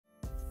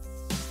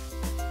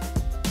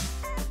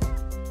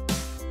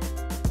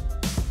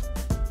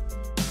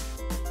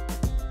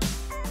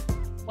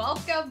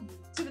Welcome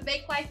to the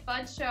Make Life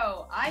Fun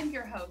Show. I'm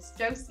your host,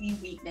 Josie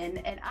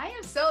Wheatman, and I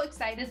am so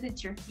excited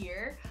that you're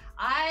here.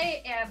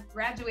 I have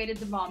graduated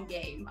the mom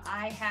game.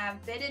 I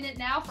have been in it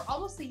now for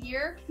almost a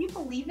year. Can you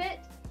believe it?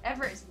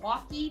 Everett is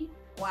walking.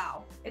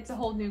 Wow, it's a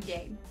whole new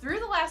game. Through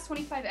the last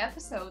 25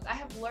 episodes, I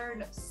have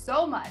learned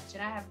so much,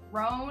 and I have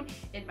grown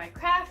in my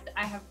craft.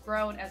 I have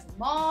grown as a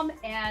mom,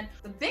 and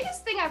the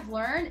biggest thing I've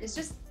learned is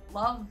just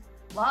love,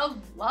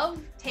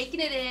 taking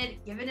it in,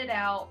 giving it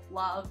out,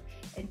 love,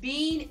 and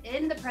being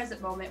in the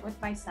present moment with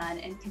my son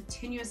and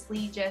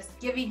continuously just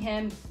giving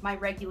him my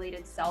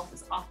regulated self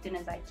as often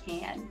as I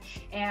can.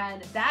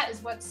 And that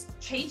is what's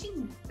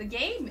changing the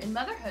game in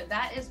motherhood.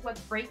 That is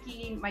what's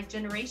breaking my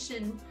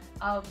generation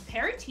of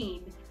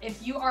parenting.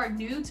 If you are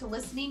new to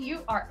listening,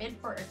 you are in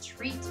for a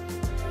treat.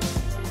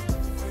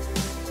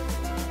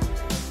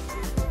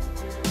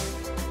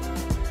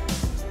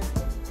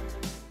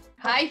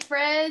 Hi,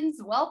 friends.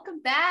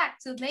 Welcome back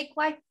to the Make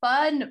Life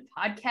Fun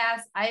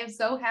podcast. I am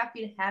so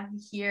happy to have you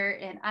here,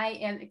 and I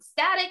am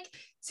ecstatic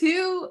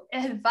to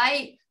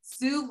invite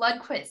Sue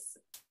Lundquist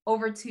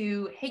over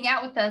to hang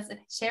out with us and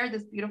share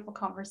this beautiful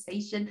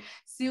conversation.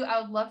 Sue,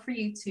 I would love for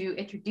you to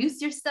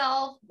introduce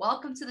yourself.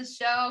 Welcome to the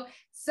show.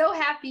 So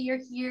happy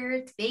you're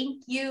here.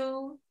 Thank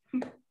you.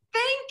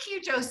 Thank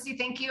you, Josie.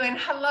 Thank you. And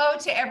hello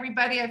to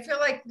everybody. I feel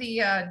like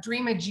the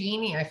dream of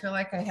genie. I feel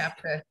like I have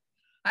to,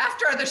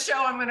 after the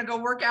show, I'm going to go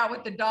work out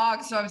with the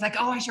dog. So I was like,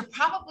 oh, I should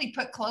probably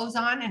put clothes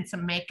on and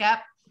some makeup,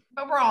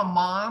 but we're all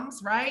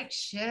moms, right?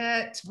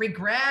 Shit,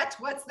 regret.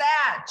 What's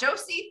that?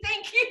 Josie,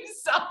 thank you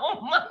so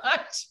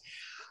much.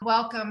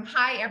 Welcome.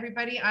 Hi,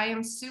 everybody. I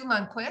am Sue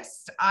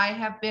Lundquist. I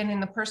have been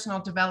in the personal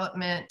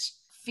development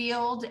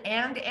field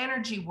and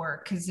energy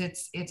work because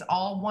it's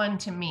all one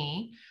to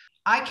me.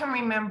 I can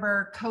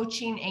remember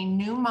coaching a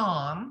new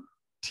mom,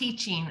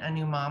 teaching a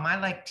new mom. I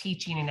like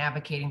teaching and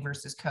advocating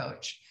versus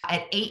coach.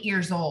 At 8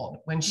 years old,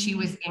 when she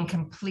was in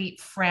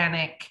complete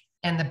frantic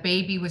and the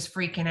baby was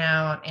freaking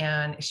out,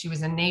 and she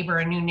was a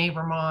new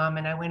neighbor mom.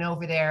 And I went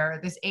over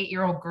there. This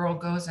 8-year-old girl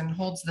goes and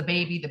holds the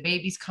baby. The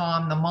baby's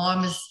calm. The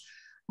mom is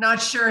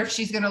not sure if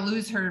she's going to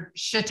lose her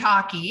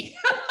shiitake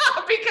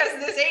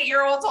because this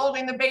 8-year-old's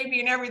holding the baby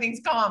and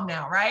everything's calm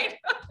now, right?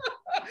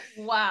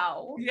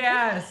 Wow.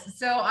 Yes.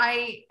 So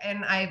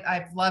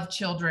I've loved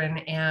children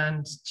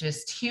and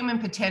just human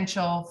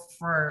potential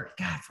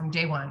from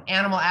day one.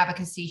 Animal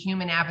advocacy,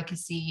 human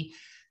advocacy,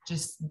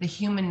 just the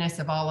humanness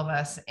of all of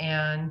us.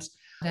 And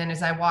then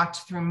as I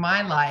walked through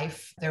my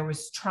life, there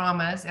was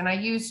traumas, and I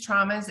use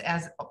traumas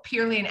as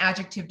purely an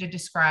adjective to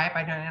describe.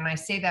 And I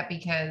say that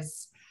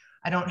because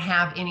I don't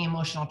have any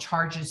emotional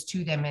charges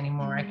to them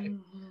anymore.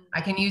 I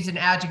can use an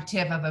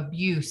adjective of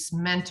abuse,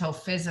 mental,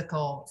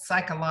 physical,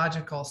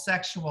 psychological,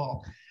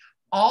 sexual,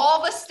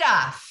 all the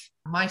stuff.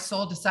 My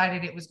soul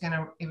decided it was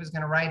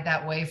gonna ride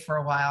that wave for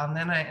a while, and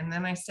then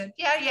I said,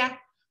 yeah,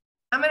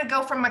 I'm gonna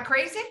go from my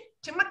crazy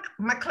to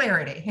my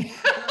clarity,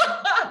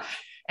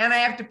 and I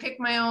have to pick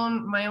my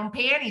own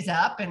panties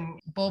up and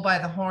bull by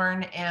the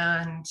horn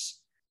and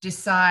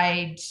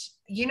decide.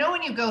 You know,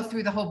 when you go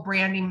through the whole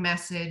branding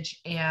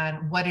message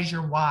and what is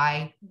your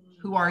why?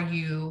 Who are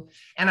you?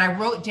 And I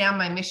wrote down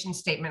my mission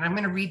statement. I'm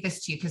going to read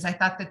this to you because I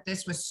thought that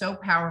this was so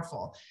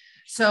powerful.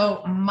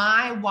 So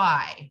my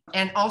why,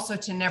 and also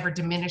to never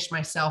diminish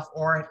myself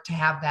or to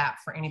have that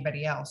for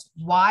anybody else.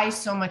 Why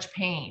so much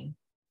pain?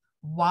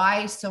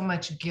 Why so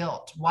much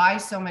guilt? Why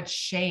so much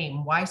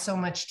shame? Why so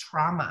much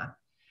trauma?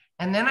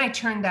 And then I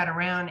turned that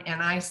around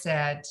and I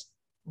said,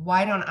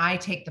 why don't I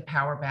take the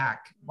power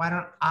back? Why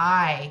don't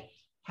I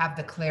have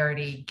the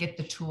clarity, get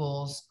the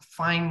tools,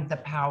 find the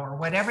power,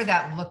 whatever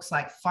that looks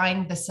like,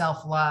 find the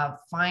self-love,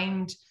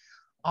 find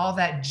all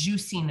that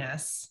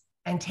juiciness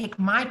and take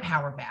my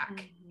power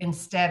back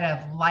instead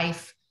of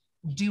life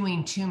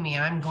doing to me.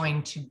 I'm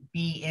going to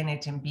be in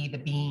it and be the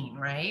being,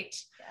 right?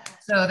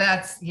 So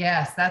that's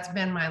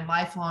been my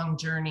lifelong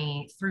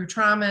journey through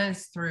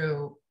traumas,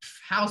 through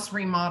house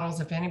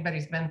remodels. If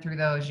anybody's been through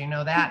those, you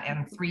know that,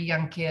 and 3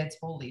 young kids,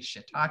 holy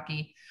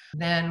shiitake.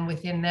 Then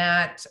within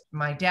that,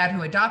 my dad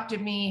who adopted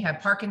me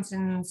had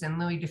Parkinson's and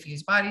Lewy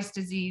diffuse body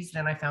disease.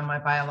 Then I found my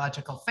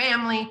biological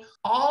family,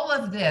 all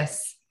of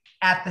this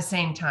at the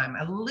same time,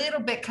 a little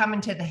bit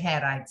coming to the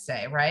head, I'd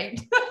say, right?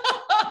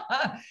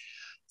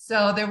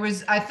 So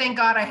I thank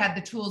God I had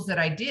the tools that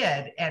I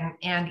did.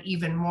 And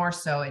even more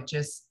so,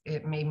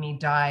 it made me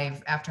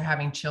dive after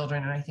having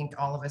children. And I think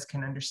all of us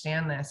can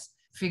understand this,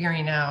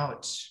 figuring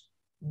out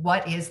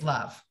what is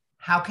love?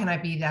 How can I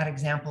be that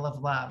example of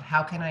love?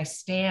 How can I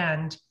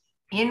stand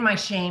in my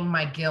shame,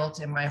 my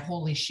guilt, and my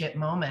holy shit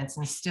moments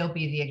and still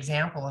be the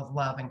example of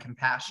love and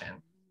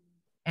compassion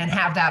and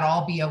have that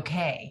all be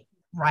okay,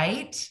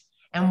 right?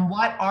 And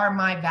what are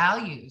my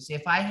values?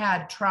 If I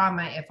had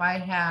trauma, if I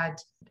had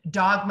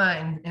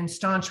dogma and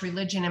staunch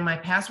religion in my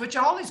past, which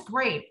all is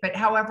great, but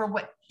however,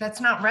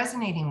 that's not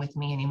resonating with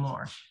me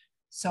anymore.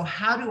 So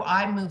how do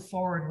I move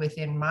forward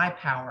within my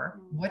power?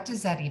 What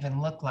does that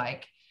even look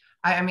like?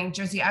 I mean,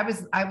 Josie, I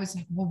was,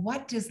 well,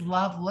 what does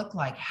love look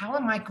like? How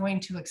am I going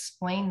to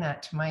explain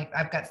that to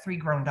I've got 3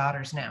 grown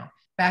daughters now.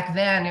 back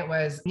then it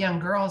was young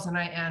girls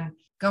and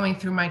going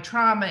through my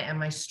trauma and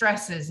my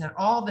stresses and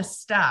all the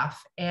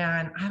stuff.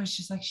 And I was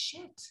just like,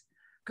 shit,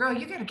 girl,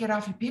 you got to get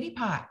off your pity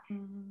pot.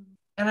 Mm-hmm.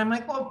 And I'm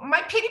like, well,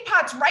 my pity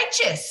pot's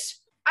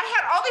righteous. I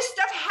had all this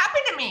stuff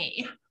happen to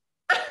me.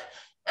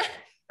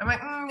 I'm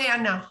like, yeah,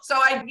 no. So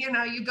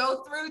you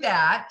go through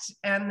that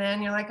and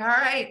then you're like, all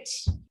right,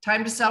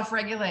 time to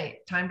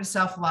self-regulate, time to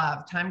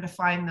self-love, time to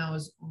find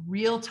those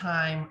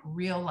real-time,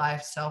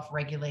 real-life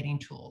self-regulating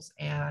tools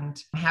and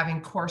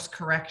having course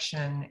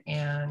correction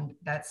and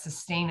that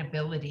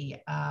sustainability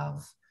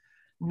of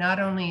not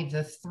only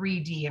the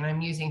 3D, and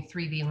I'm using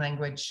 3D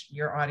language,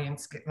 your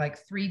audience,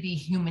 like 3D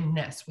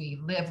humanness. We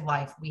live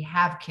life, we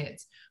have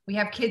kids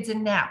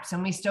in naps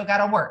and we still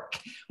got to work.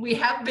 We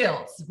have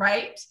bills,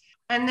 right?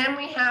 And then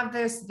we have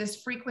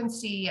this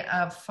frequency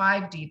of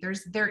 5D.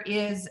 There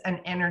is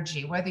an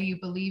energy, whether you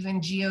believe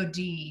in God,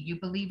 you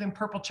believe in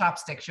purple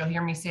chopsticks. You'll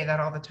hear me say that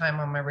all the time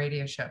on my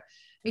radio show,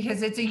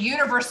 because it's a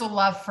universal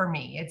love for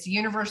me. It's a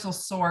universal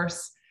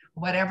source,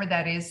 whatever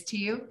that is to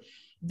you.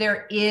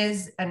 There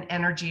is an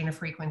energy and a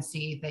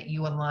frequency that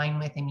you align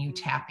with and you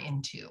tap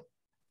into.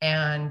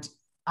 And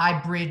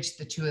I bridge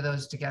the two of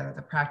those together,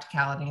 the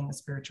practicality and the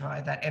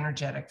spirituality, that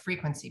energetic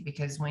frequency,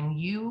 because when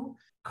you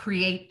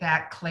create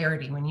that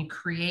clarity, when you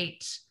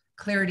create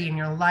clarity in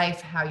your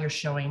life, how you're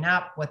showing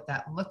up, what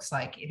that looks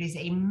like, it is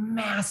a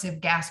massive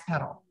gas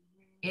pedal.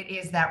 It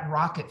is that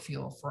rocket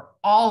fuel for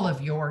all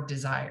of your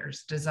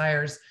desires.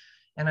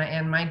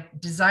 And my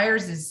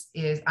desires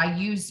is I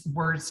use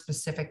words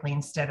specifically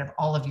instead of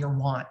all of your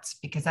wants,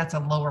 because that's a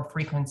lower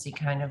frequency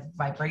kind of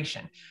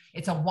vibration.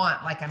 It's a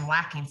want, like I'm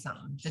lacking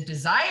something. The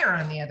desire,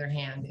 on the other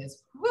hand,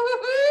 is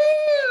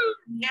woo-hoo,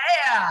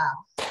 yeah,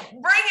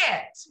 bring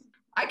it.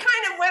 I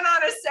kind of went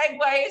on a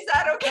segue. Is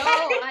that okay?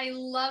 No, I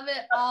love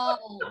it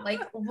all.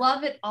 Like,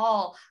 love it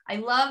all. I'm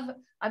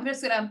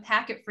just going to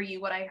unpack it for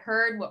you. What I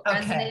heard, what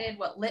resonated,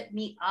 what lit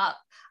me up.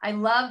 I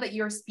love that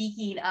you're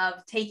speaking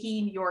of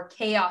taking your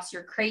chaos,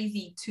 your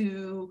crazy,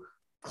 to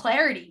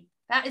clarity.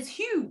 That is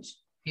huge.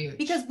 Huge.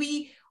 Because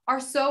we are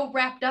so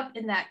wrapped up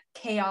in that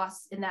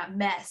chaos, in that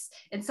mess.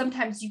 And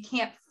sometimes you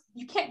can't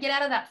get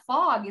out of that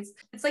fog.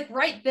 It's like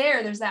right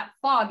there's that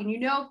fog. And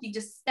if you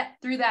just step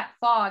through that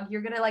fog,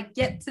 you're going to like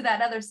get to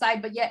that other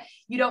side, but yet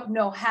you don't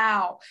know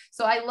how.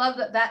 So I love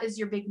that is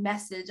your big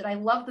message. And I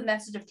love the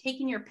message of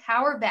taking your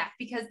power back,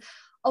 because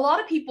a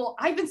lot of people,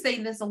 I've been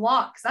saying this a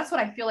lot, because that's what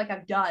I feel like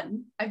I've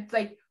done.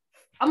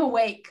 I'm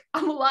awake,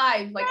 I'm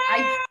alive. Like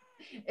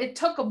it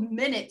took a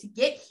minute to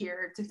get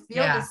here to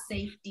feel the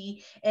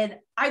safety. And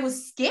I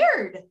was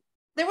scared.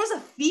 There was a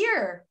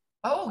fear.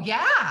 Oh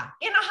yeah.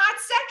 In a hot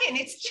second,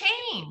 it's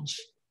change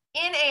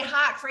in a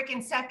hot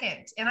freaking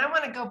second. And I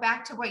want to go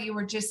back to what you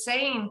were just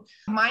saying.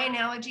 My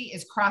analogy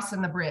is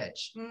crossing the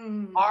bridge.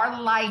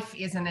 Our life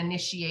is an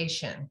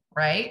initiation,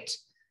 right?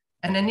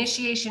 An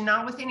initiation,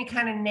 not with any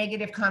kind of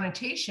negative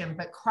connotation,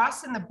 but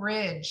crossing the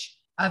bridge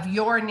of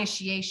your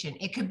initiation.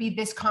 It could be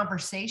this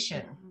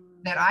conversation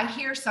that I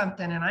hear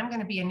something and I'm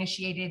going to be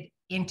initiated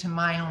into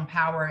my own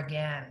power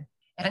again.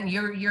 And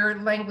your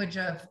language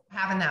of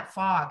having that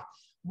fog,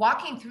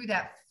 walking through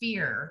that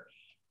fear.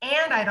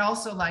 And I'd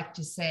also like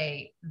to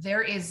say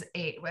there's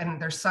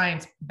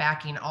science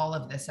backing all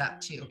of this up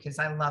too, because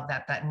I love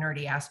that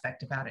nerdy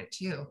aspect about it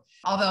too.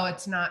 Although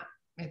it's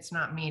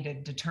not me to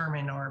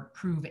determine or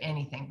prove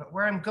anything, but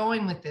where I'm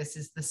going with this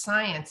is the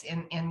science,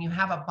 and you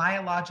have a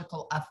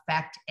biological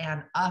effect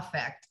and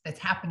affect that's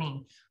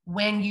happening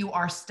when you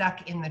are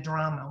stuck in the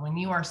drama, when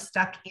you are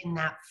stuck in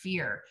that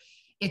fear.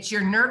 It's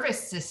your nervous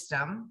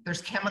system.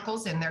 There's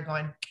chemicals in there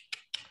going,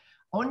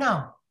 oh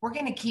no, we're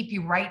going to keep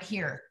you right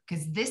here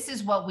because this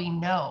is what we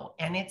know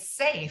and it's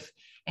safe.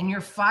 And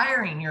your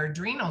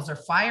adrenals are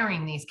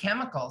firing these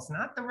chemicals,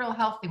 not the real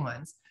healthy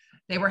ones.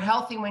 They were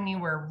healthy when you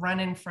were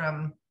running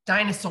from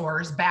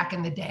dinosaurs back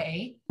in the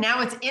day.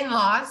 Now it's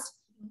in-laws,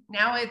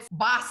 now it's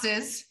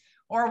bosses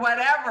or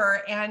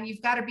whatever. And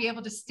you've got to be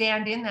able to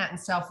stand in that and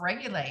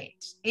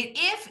self-regulate.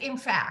 If in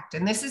fact,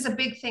 and this is a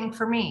big thing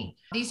for me,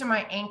 these are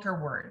my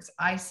anchor words.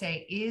 I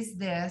say, is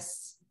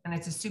this, and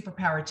it's a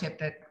superpower tip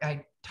that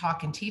I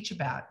talk and teach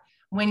about.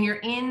 When you're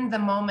in the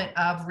moment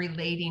of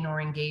relating or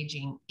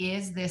engaging,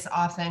 is this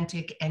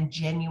authentic and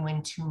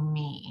genuine to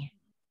me?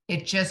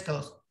 It just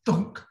goes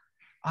thunk.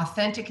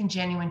 Authentic and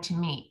genuine to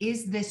me.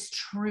 Is this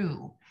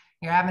true?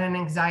 You're having an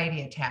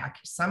anxiety attack.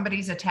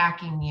 Somebody's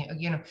attacking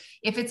you.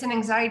 If it's an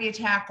anxiety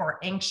attack or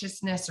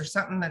anxiousness or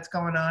something that's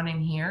going on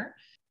in here,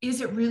 is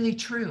it really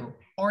true?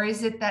 Or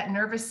is it that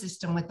nervous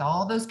system with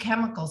all those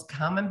chemicals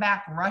coming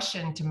back,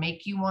 rushing to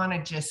make you want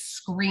to just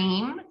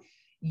scream,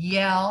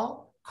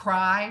 yell,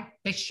 cry,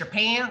 piss your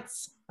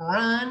pants,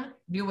 run,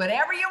 do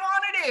whatever you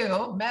want to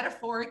do,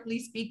 metaphorically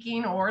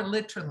speaking or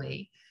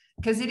literally,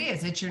 because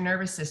it's your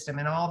nervous system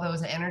and all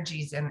those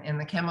energies and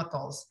the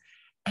chemicals.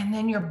 And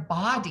then your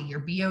body, your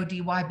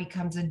body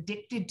becomes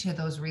addicted to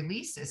those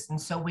releases. And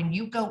so when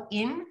you go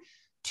in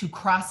to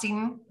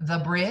crossing the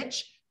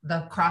bridge,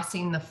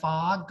 crossing the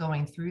fog,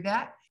 going through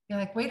that, you're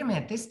like, wait a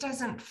minute, this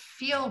doesn't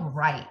feel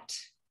right.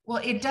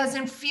 Well, it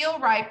doesn't feel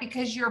right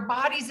because your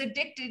body's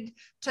addicted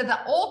to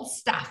the old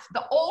stuff,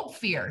 the old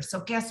fear. So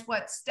guess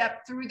what?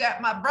 Step through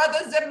that, my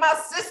brothers and my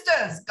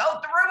sisters.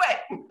 Go through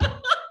it.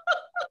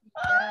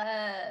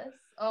 Yes.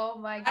 Oh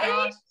my Right?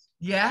 gosh.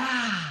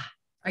 Yeah.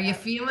 Are you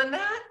feeling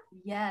that?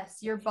 Yes.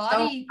 Your So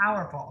body.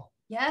 powerful.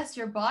 Yes.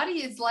 Your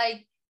body is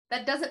like,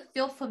 that doesn't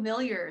feel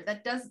familiar.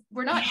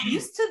 We're not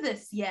used to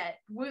this yet.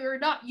 We're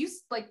not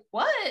used, like,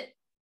 what?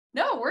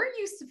 No, we're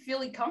used to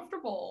feeling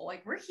comfortable.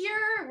 Like, we're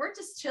here, we're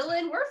just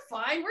chilling, we're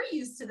fine, we're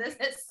used to this.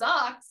 It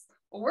sucks,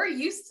 but we're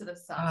used to the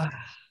stuff.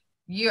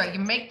 You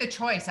make the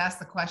choice. Ask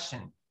the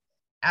question.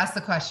 Ask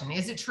the question.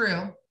 Is it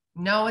true?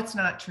 No, it's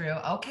not true.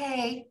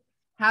 Okay.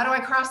 How do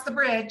I cross the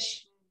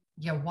bridge?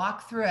 You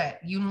walk through it.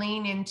 You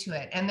lean into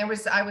it. And I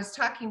was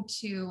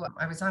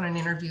on an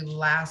interview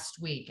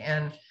last week,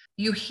 and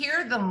you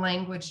hear the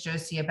language,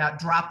 Josie, about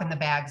dropping the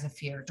bags of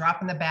fear,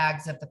 dropping the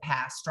bags of the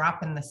past,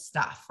 dropping the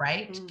stuff,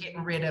 right? Mm-hmm.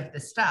 Getting rid of the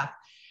stuff.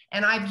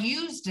 And I've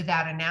used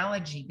that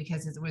analogy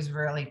because it was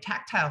really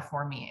tactile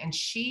for me. And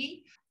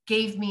she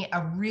gave me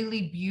a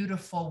really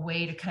beautiful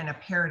way to kind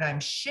of paradigm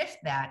shift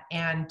that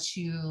and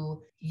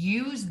to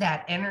use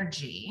that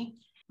energy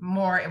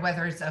more,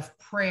 whether it's of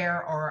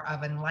prayer or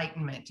of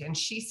enlightenment. And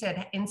she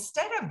said,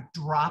 instead of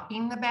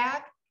dropping the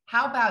bag,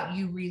 how about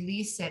you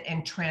release it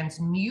and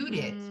transmute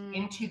it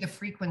into the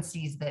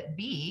frequencies that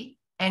be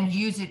and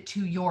use it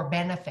to your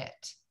benefit?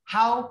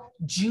 How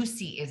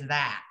juicy is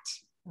that?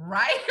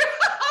 Right?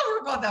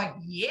 We're both like,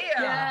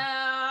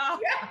 yeah.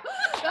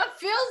 That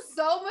feels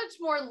so much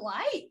more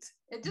light.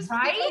 It just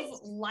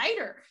feels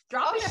lighter.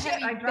 Dropping a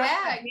heavy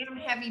bag.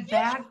 Heavy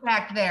bag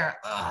back there.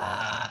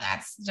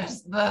 That's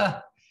just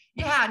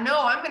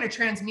I'm going to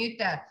transmute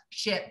the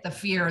shit, the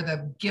fear,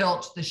 the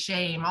guilt, the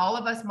shame, all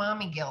of us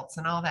mommy guilts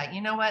and all that.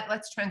 You know what?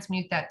 Let's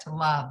transmute that to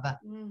love.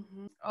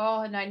 Mm-hmm.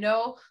 Oh, and I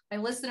know my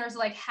listeners are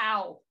like,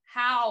 how?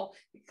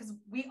 Because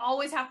we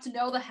always have to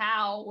know the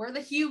how. We're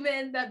the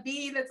human, that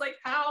being that's like,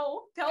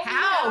 how? Tell me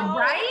how.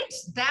 Right?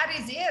 That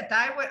is it.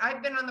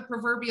 I've been on the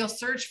proverbial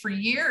search for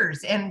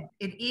years, and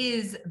it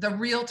is the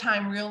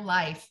real-time, real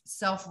life,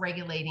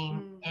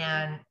 self-regulating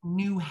and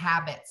new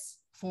habits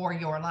for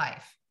your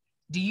life.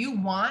 Do you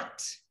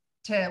want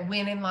to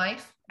win in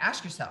life?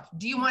 Ask yourself,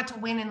 do you want to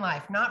win in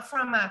life? Not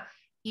from a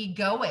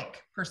egoic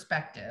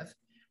perspective,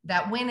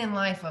 that win in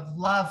life of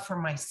love for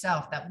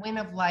myself, that win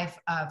of life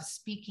of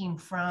speaking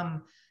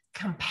from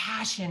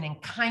compassion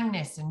and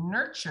kindness and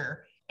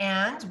nurture,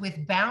 and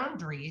with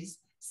boundaries,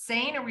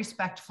 saying a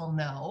respectful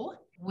no,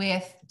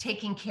 with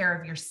taking care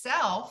of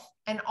yourself,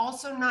 and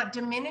also not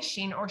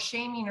diminishing or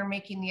shaming or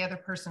making the other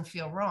person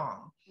feel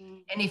wrong.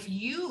 And if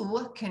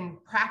you can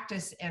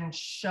practice and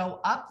show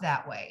up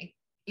that way,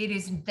 it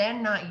is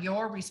then not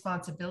your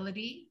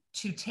responsibility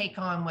to take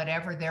on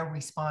whatever they're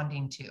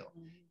responding to,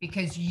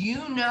 because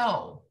you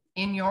know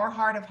in your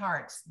heart of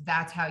hearts,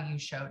 that's how you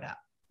showed up.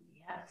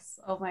 Yes.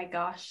 Oh my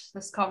gosh,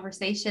 this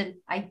conversation.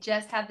 I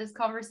just had this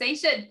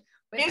conversation.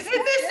 Isn't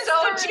this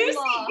so juicy?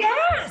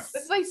 Yes.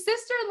 With my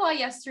sister-in-law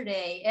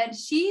yesterday, and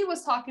she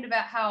was talking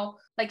about how,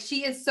 like,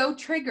 she is so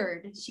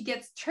triggered. She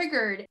gets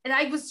triggered. And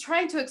I was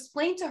trying to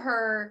explain to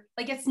her,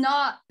 like, it's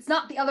not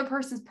the other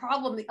person's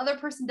problem. The other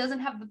person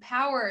doesn't have the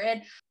power.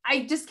 And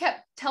I just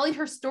kept telling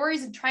her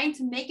stories and trying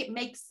to make it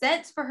make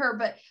sense for her,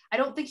 but I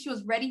don't think she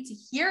was ready to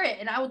hear it.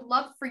 And I would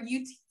love for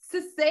you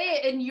to say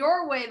it in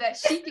your way that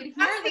she can hear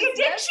That's the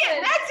addiction.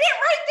 Message. That's it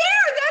right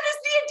there. That is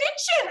the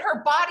addiction.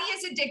 Her body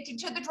is addicted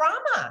to the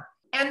drama.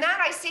 And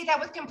that I say that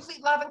with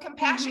complete love and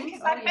compassion,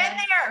 because I've been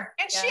there.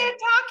 And shit,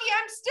 Taki,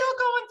 I'm still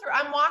going through.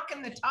 I'm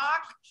walking the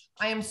talk.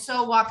 I am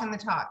so walking the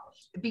talk,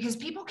 because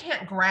people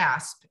can't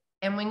grasp.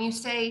 And when you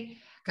say,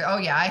 oh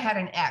yeah, I had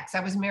an ex, I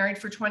was married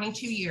for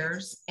 22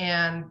 years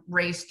and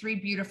raised 3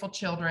 beautiful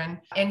children.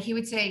 And he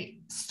would say,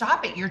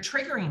 stop it, you're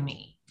triggering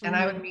me. And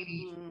I would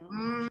be,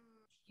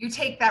 you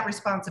take that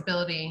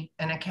responsibility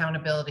and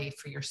accountability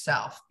for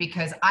yourself,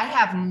 because I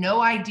have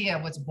no idea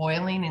what's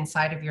boiling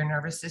inside of your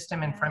nervous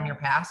system and from your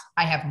past.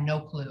 I have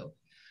no clue.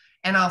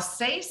 And I'll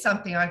say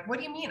something like, what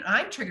do you mean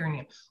I'm triggering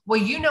you?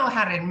 Well, you know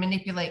how to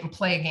manipulate and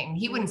play a game.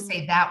 He wouldn't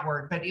say that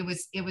word, but it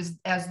was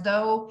as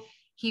though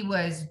he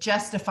was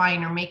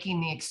justifying or making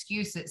the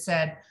excuse that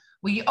said,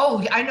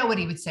 well, I know what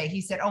he would say.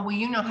 He said, oh, well,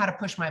 you know how to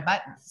push my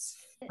buttons.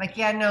 Like,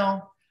 yeah,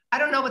 no, I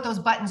don't know what those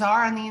buttons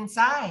are on the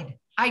inside.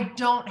 I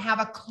don't have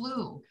a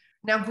clue.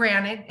 Now,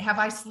 granted, have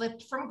I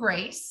slipped from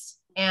grace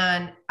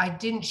and I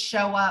didn't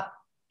show up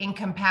in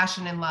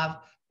compassion and love,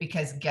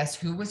 because guess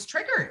who was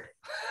triggered?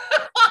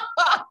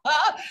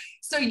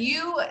 So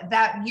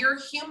your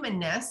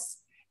humanness,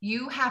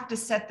 you have to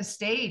set the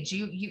stage.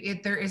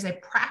 There is a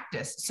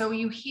practice. So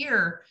you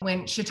hear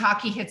when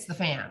shiitake hits the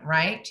fan,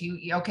 right?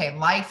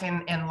 Life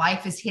and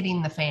life is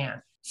hitting the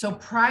fan. So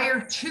prior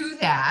to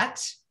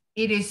that,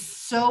 it is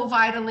so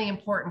vitally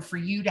important for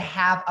you to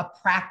have a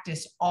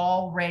practice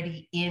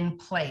already in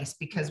place,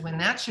 because when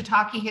that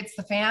shiitake hits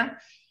the fan,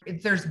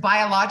 there's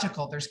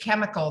biological, there's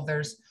chemical,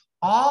 there's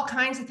all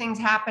kinds of things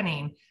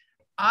happening.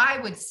 I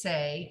would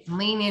say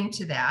lean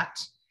into that.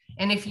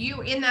 And if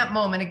you, in that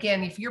moment,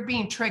 again, if you're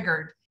being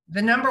triggered,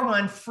 The number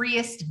one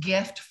freest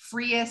gift,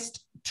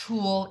 freest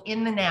tool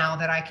in the now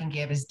that I can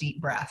give is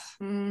deep breath.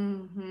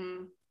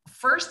 Mm-hmm.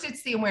 First,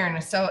 it's the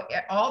awareness. So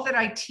all that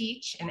I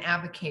teach and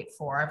advocate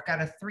for, I've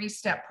got a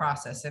 3-step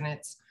process, and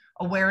it's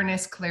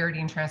awareness, clarity,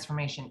 and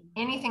transformation.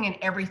 Anything and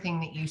everything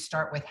that you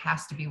start with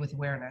has to be with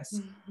awareness.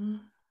 Mm-hmm.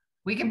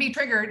 We can be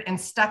triggered and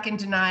stuck in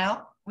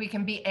denial. We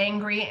can be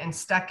angry and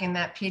stuck in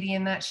that pity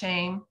and that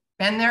shame.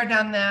 Been there,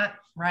 done that,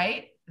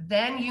 right?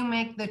 Then you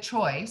make the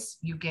choice.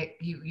 You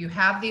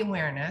have the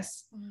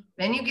awareness.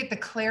 Then you get the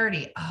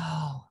clarity.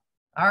 Oh,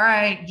 all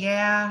right.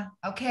 Yeah.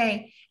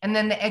 Okay. And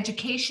then the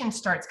education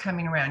starts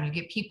coming around. You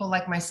get people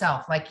like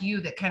myself, like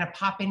you, that kind of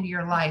pop into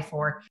your life,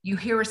 or you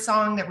hear a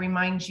song that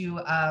reminds you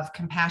of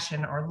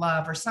compassion or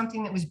love or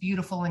something that was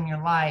beautiful in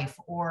your life,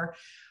 or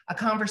a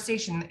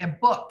conversation, a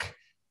book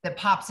that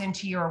pops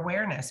into your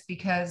awareness,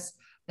 because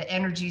the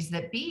energies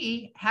that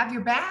be have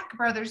your back,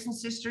 brothers and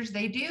sisters.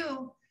 They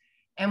do.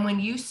 And when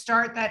you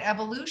start that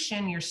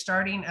evolution, you're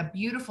starting a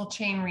beautiful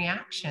chain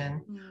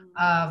reaction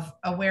of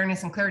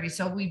awareness and clarity.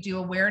 So we do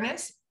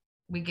awareness,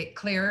 we get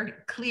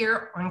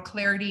clear on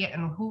clarity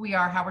and who we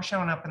are, how we're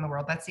showing up in the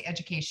world. That's the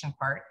education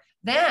part.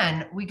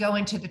 Then we go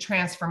into the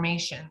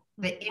transformation,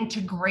 the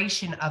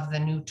integration of the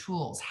new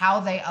tools, how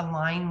they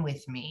align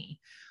with me,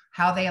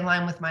 how they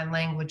align with my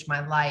language,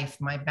 my life,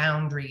 my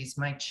boundaries,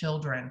 my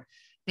children.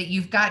 That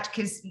you've got,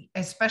 because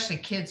especially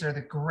kids are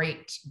the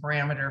great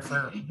barometer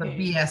for the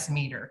BS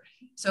meter.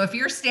 So if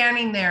you're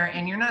standing there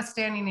and you're not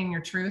standing in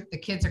your truth, the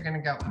kids are going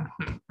to go,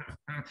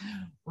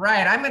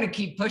 right, I'm going to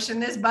keep pushing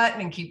this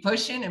button and keep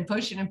pushing and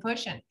pushing and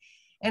pushing.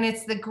 And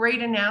it's the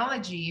great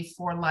analogy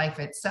for life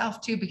itself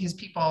too, because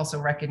people also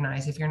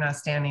recognize if you're not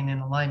standing in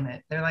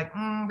alignment, they're like,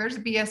 there's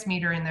a BS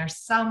meter in there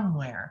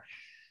somewhere.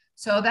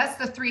 So that's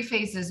the 3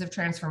 phases of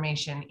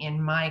transformation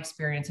in my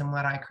experience and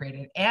what I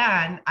created.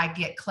 And I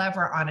get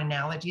clever on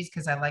analogies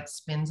because I like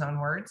spins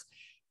on words.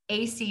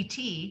 ACT,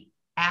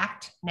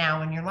 act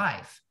now in your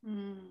life,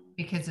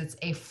 because it's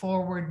a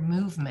forward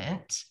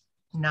movement,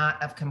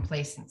 not of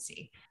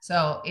complacency.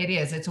 So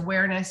it's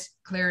awareness,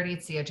 clarity,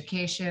 it's the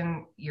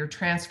education. Your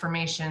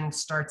transformation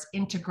starts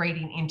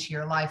integrating into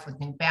your life with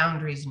new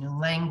boundaries, new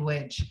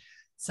language,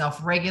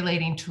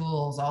 self-regulating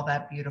tools, all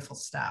that beautiful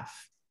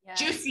stuff. Yes.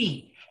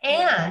 Juicy.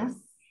 And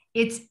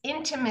it's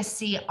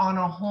intimacy on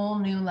a whole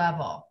new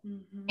level.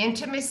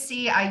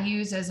 Intimacy I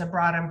use as a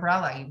broad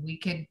umbrella. We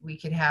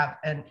could have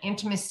an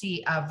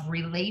intimacy of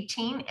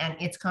relating and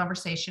its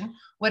conversation,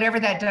 whatever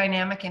that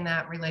dynamic in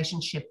that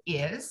relationship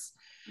is.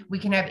 We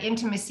can have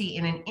intimacy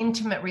in an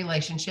intimate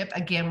relationship,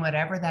 again,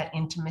 whatever that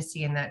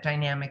intimacy and that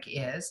dynamic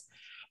is,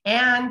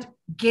 and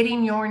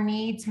getting your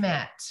needs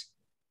met.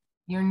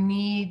 Your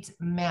needs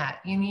met.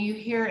 You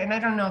hear, and I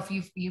don't know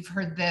if you've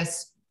heard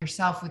this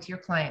yourself with your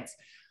clients.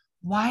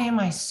 Why am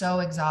I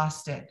so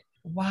exhausted?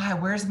 Why?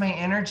 Where's my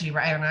energy?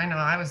 Right. And I know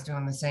I was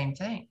doing the same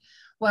thing.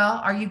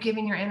 Well, are you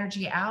giving your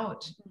energy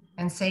out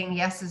and saying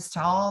yeses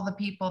to all the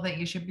people that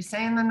you should be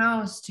saying the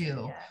no's to?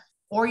 Yes.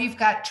 Or you've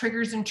got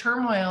triggers and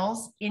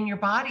turmoils in your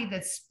body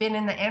that's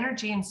spinning the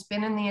energy and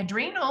spinning the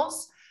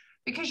adrenals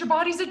because your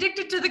body's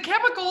addicted to the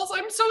chemicals.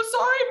 I'm so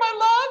sorry, my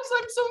loves.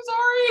 I'm so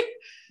sorry.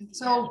 Yes.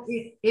 So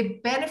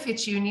it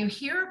benefits you. And you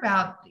hear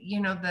about,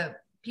 the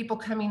people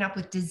coming up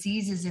with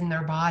diseases in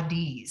their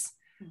bodies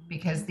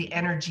because the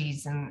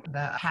energies and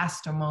the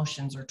past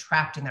emotions are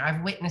trapped in there.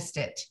 I've witnessed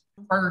it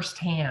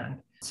firsthand.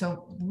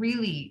 So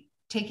really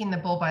taking the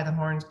bull by the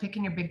horns,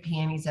 picking your big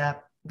panties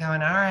up,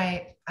 going, all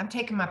right, I'm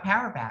taking my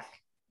power back.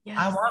 Yes.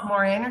 I want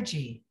more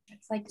energy.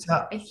 It's like,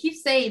 so, I keep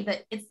saying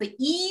that it's the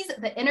ease,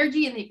 the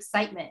energy, and the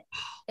excitement.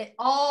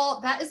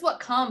 That is what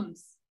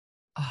comes.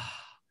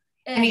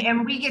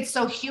 And we get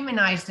so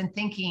humanized and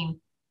thinking,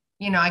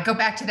 I go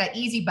back to that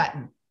easy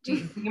button. Do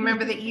you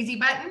remember the easy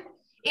button?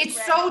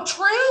 It's so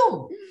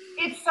true.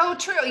 It's so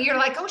true. You're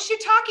like, oh,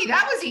 shiitake,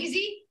 that was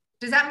easy.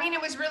 Does that mean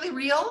it was really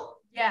real?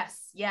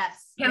 Yes.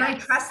 Can I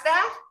trust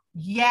that?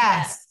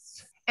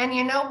 Yes. And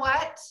you know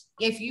what?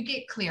 If you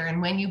get clear,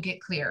 and when you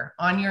get clear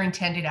on your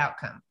intended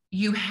outcome,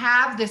 you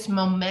have this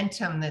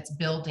momentum that's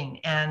building,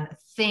 and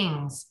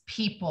things,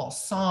 people,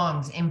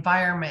 songs,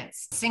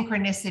 environments,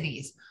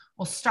 synchronicities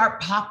will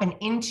start popping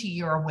into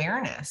your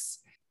awareness.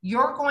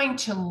 You're going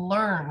to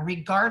learn,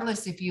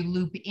 regardless if you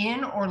loop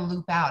in or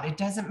loop out. It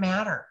doesn't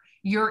matter.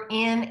 You're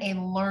in a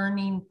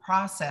learning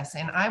process.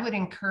 And I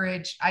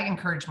encourage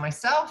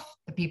myself,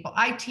 the people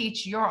I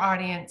teach, your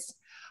audience.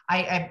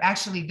 I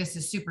actually, this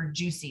is super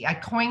juicy. I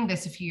coined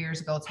this a few years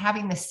ago. It's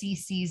having the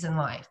CCs in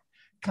life: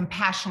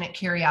 compassionate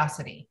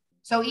curiosity.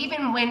 So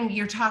even when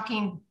you're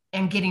talking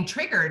and getting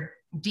triggered,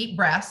 deep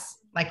breaths,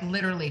 like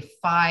literally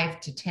 5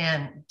 to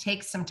 10,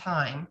 take some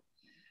time.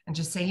 And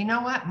just say, you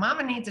know what?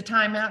 Mama needs a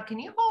timeout. Can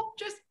you hold?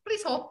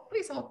 Please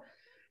hold.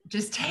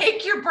 Just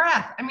take your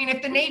breath. I mean,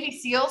 if the Navy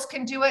SEALs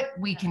can do it,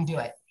 we can do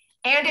it.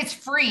 And it's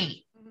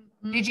free.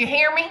 Did you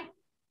hear me?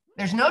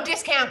 There's no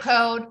discount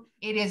code.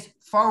 It is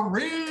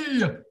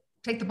free.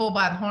 Take the bull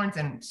by the horns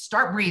and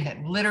start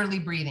breathing, literally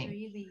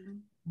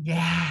breathing.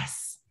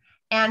 Yes.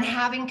 And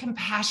having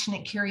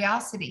compassionate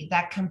curiosity.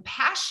 That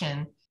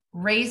compassion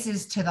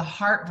raises to the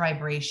heart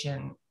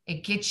vibration.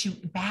 It gets you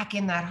back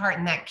in that heart,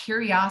 and that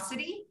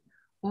curiosity.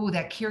 Ooh,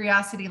 that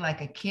curiosity, like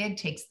a kid,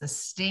 takes the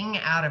sting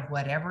out of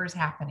whatever is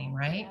happening,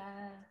 right?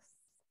 Yes.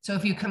 So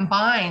if you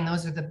combine,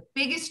 those are the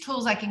biggest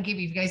tools I can give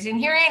you. If you guys didn't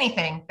hear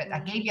anything, but I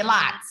gave you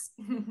lots.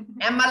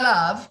 And my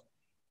love,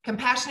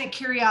 compassionate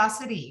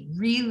curiosity,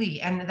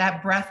 really, and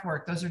that breath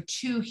work. Those are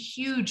two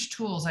huge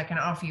tools I can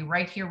offer you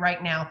right here,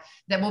 right now,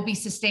 that will be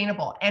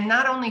sustainable. And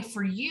not only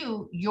for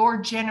you,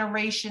 your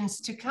generations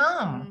to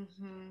come.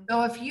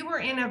 So if you were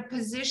in a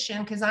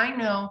position, because I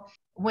know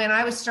when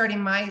I was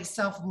starting my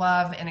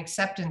self-love and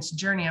acceptance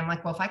journey, I'm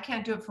like, well, if I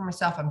can't do it for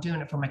myself, I'm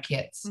doing it for my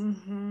kids.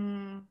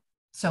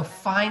 So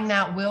find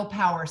that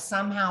willpower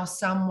somehow,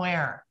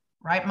 somewhere,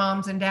 right,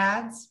 moms and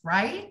dads,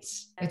 right?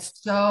 It's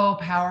so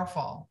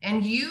powerful.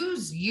 And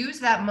use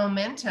that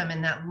momentum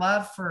and that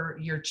love for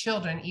your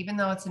children, even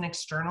though it's an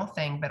external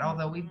thing, but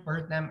although we've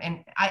birthed them,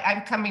 and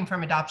I'm coming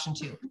from adoption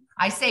too.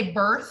 I say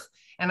birth,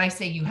 and I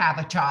say you have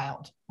a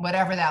child,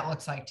 whatever that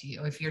looks like to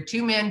you. If you're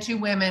 2 men, 2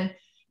 women,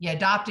 you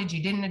adopted,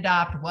 you didn't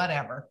adopt,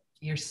 whatever,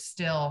 you're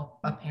still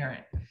a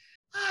parent.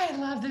 I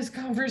love this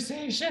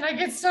conversation. I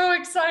get so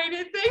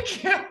excited.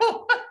 Thank you.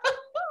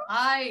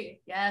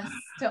 Yes,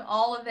 to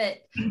all of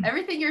it.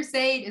 Everything you're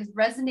saying is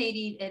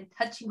resonating and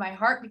touching my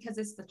heart, because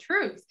it's the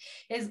truth.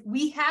 Is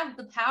we have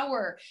the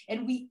power,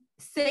 and we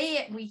say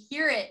it, we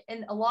hear it.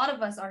 And a lot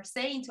of us are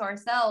saying to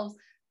ourselves,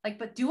 like,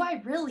 but do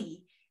I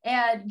really?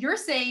 And you're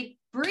saying,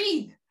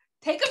 breathe,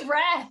 take a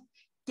breath,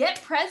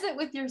 get present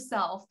with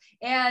yourself,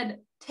 and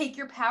take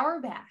your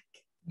power back.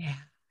 Yeah.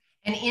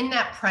 And in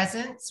that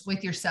presence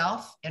with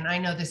yourself, and I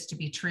know this to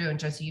be true, and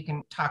Josie, you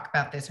can talk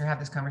about this or have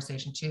this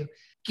conversation too,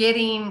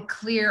 getting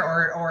clear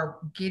or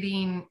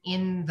getting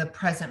in the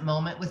present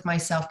moment with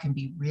myself can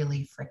be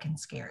really freaking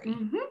scary.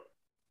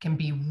 Can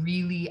be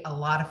really a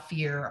lot of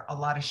fear, a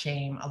lot of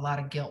shame, a lot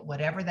of guilt,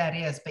 whatever that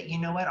is. But you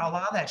know what? A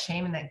lot of that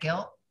shame and that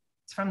guilt,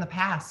 it's from the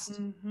past.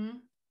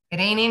 It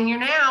ain't in your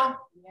now.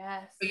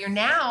 Yes. But your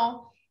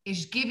now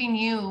is giving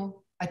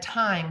you a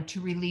time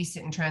to release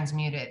it and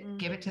transmute it.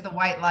 Give it to the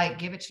white light,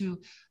 give it to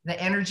the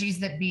energies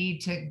that be,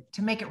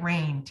 to make it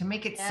rain, to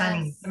make it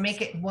sunny, to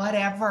make it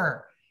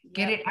whatever.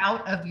 Get it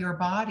out of your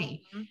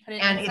body. Put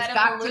it inside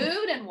a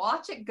balloon and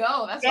watch it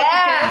go. That's what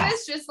the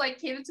chemist just like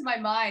came into my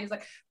mind. It's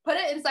like, put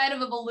it inside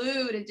of a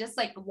balloon and just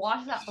like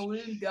watch that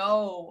balloon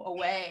go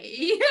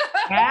away.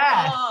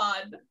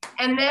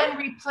 And then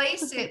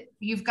replace it.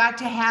 You've got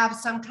to have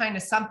some kind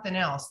of something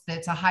else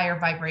that's a higher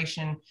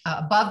vibration,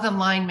 above the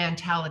line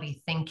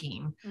mentality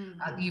thinking.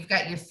 You've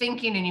got your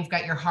thinking and you've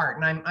got your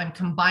heart. And I'm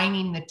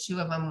combining the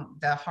two of them,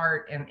 the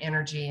heart and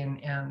energy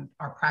and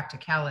our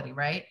practicality,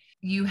 right?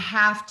 You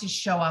have to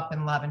show up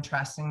in love and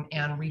trust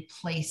and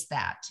replace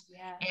that.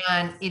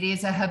 And it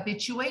is a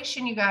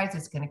habituation, you guys.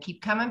 It's going to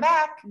keep coming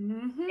back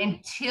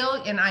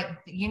until,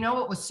 you know,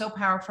 what was so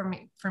powerful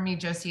for me,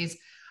 Josie, is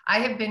I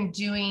have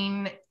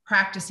been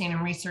practicing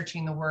and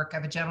researching the work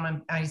of a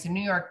gentleman. He's a New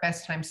York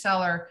best time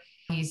seller.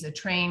 He's a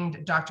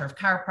trained doctor of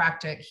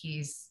chiropractic.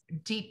 He's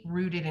deep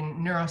rooted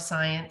in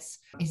neuroscience.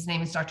 His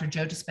name is Dr.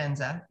 Joe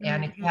Dispenza.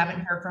 And if you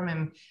haven't heard from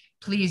him,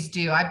 please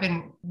do. I've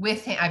been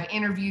with him. I've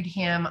interviewed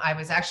him. I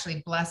was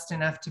actually blessed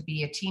enough to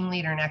be a team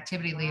leader and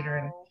activity leader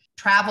and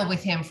travel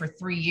with him for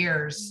 3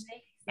 years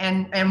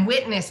and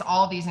witness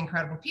all these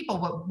incredible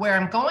people. Where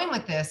I'm going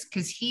with this,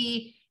 because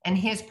he and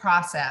his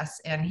process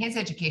and his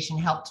education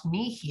helped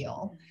me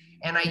heal.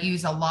 And I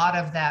use a lot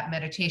of that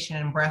meditation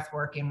and breath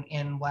work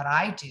in what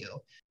I do.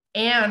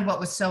 And what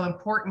was so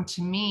important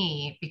to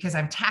me, because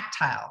I'm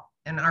tactile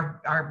and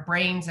our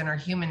brains and our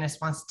humanness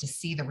wants to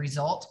see the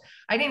result.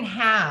 I didn't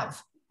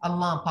have a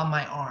lump on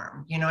my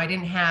arm. You know, I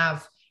didn't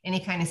have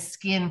any kind of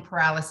skin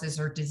paralysis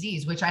or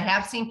disease, which I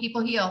have seen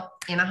people heal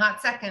in a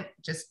hot second,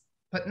 just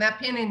putting that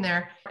pin in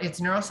there.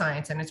 It's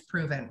neuroscience and it's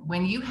proven.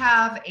 When you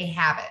have a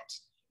habit,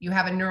 you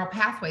have a neural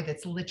pathway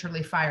that's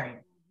literally firing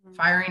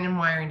and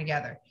wiring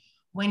together.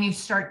 When you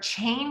start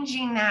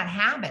changing that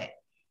habit,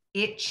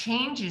 it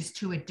changes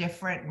to a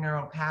different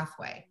neural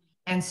pathway.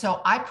 And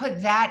so I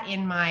put that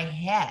in my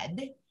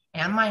head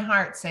and my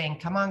heart saying,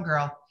 come on,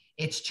 girl,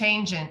 it's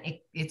changing.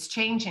 It's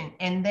changing.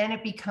 And then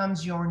it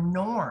becomes your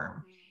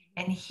norm.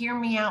 And hear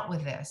me out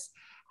with this.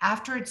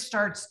 After it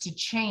starts to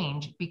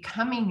change,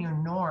 becoming your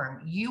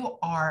norm, you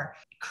are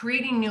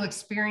creating new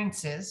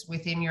experiences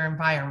within your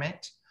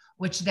environment,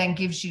 which then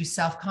gives you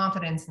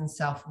self-confidence and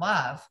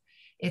self-love.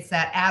 It's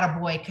that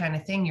attaboy kind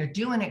of thing. You're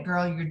doing it,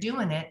 girl, you're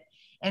doing it.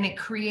 And it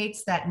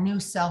creates that new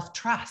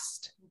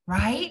self-trust,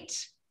 right?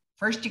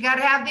 First, you got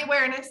to have the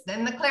awareness,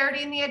 then the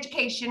clarity and the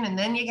education, and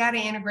then you got to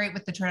integrate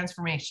with the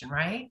transformation,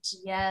 right?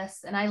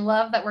 Yes. And I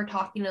love that we're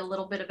talking a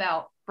little bit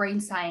about brain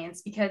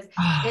science, because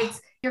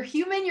it's you're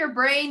human, your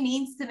brain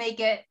needs to make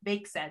it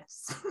make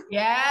sense.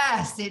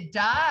 Yes, it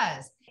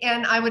does.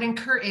 And I would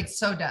encourage, it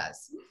so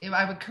does.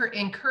 I would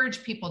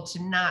encourage people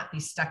to not be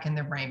stuck in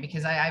their brain,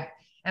 because I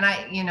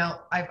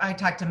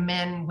talk to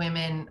men,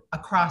 women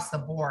across the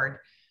board.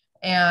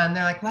 And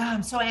they're like, wow,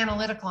 I'm so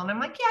analytical. And I'm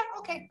like, yeah,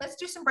 okay, let's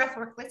do some breath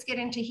work. Let's get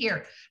into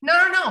here.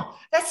 No,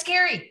 that's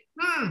scary.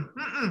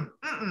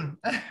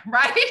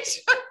 Right?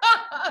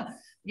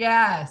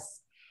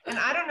 Yes. And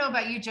I don't know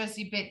about you,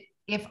 Josie, but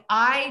if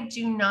I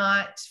do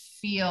not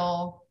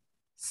feel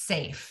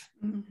safe,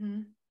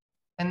 and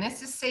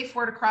this is safe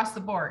word across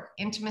the board,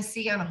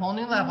 intimacy on a whole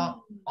new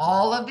level,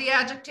 all of the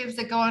adjectives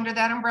that go under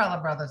that umbrella,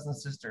 brothers and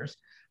sisters,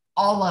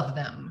 all of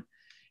them.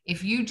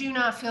 If you do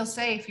not feel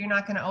safe, you're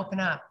not going to open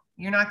up.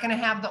 You're not going to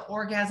have the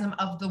orgasm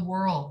of the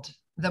world,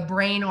 the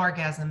brain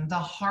orgasm, the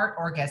heart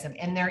orgasm.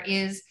 And there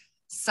is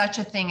such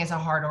a thing as a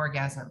heart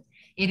orgasm.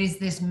 It is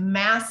this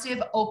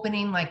massive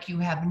opening like you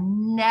have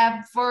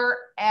never,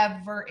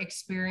 ever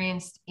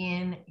experienced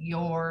in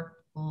your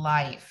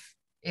life.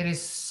 It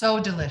is so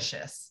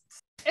delicious.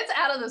 It's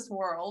out of this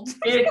world.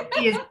 It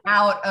is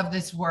out of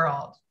this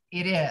world.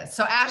 It is.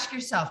 So ask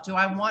yourself, do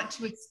I want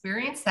to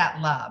experience that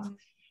love?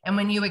 And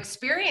when you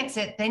experience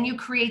it, then you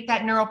create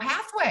that neural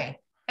pathway.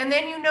 And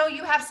then you know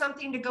you have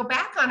something to go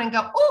back on and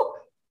go, oh,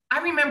 I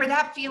remember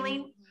that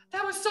feeling.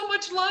 That was so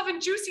much love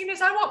and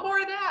juiciness. I want more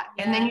of that.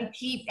 Yes. And then you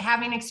keep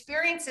having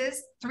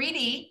experiences,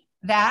 3D,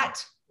 that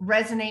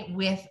resonate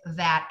with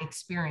that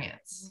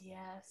experience.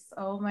 Yes.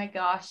 Oh my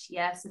gosh.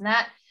 Yes. And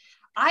that,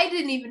 I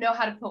didn't even know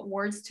how to put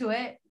words to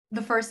it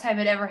the first time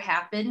it ever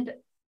happened.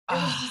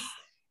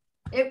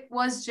 It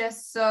was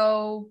just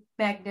so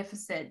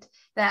magnificent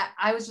that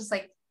I was just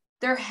like,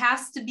 there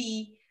has to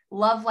be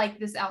love like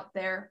this out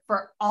there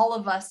for all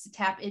of us to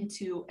tap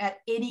into at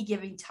any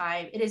given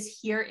time. It is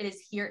here. It is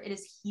here. It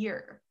is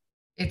here.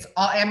 It's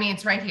all, I mean,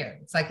 it's right here.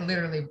 It's like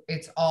literally,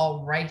 it's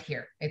all right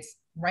here. It's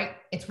right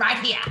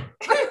here.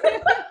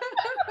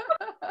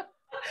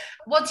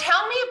 Well,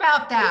 tell me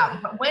about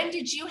that. When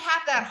did you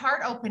have that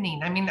heart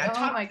opening? I mean,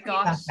 oh my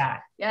gosh. About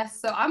that. Yes.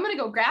 So I'm going to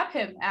go grab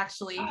him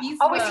actually. Is he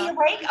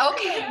awake?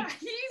 Okay. Yeah,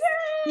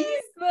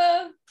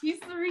 he's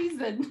the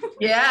reason.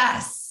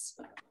 Yes.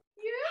 Yeah.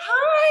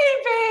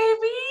 Hi,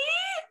 baby.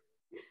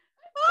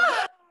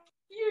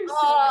 You're so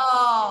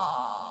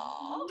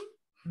oh,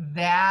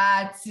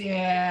 that's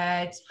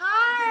it.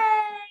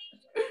 Hi.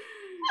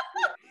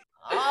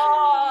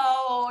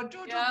 Oh,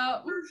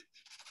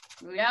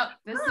 yep.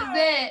 This is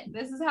it.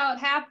 This is how it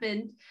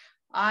happened.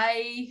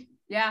 My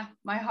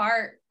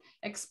heart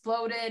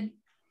exploded,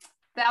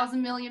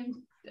 1,000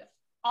 million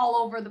all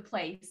over the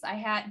place.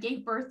 I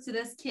gave birth to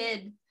this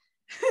kid.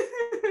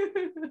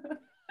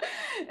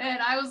 And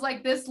I was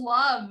like, this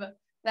love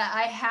that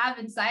I have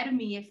inside of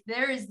me, if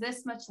there is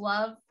this much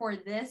love for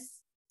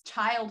this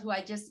child who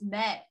I just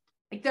met,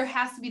 like there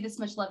has to be this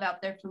much love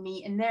out there for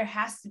me. And it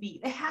has to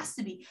be.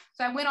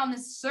 So I went on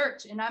this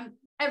search and I'm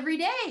every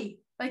day,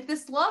 like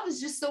this love is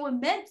just so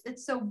immense.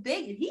 It's so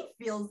big and he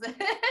feels it.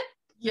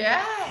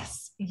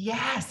 Yes.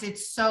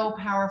 It's so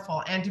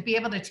powerful. And to be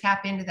able to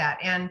tap into that.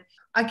 And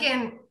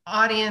again,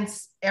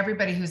 audience,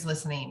 everybody who's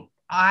listening,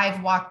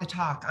 I've walked the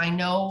talk. I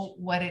know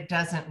what it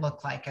doesn't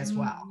look like as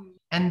well.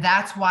 And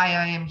that's why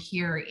I am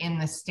here in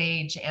the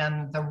stage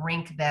and the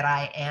rink that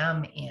I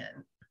am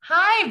in.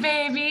 Hi,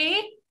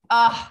 baby.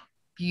 Oh,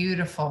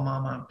 beautiful,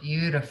 mama.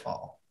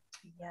 Beautiful.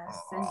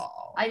 Yes. And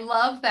I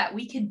love that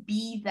we could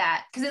be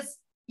that because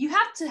you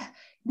have to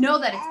know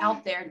that it's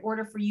out there in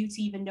order for you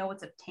to even know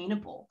it's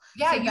obtainable.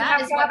 Yeah, so you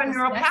have to have a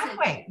neural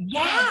pathway.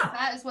 Yeah, yes,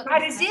 that is what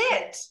that is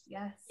it.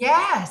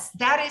 Yes,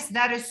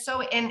 that is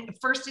so. And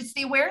first, it's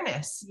the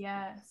awareness.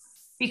 Yes,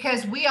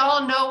 because we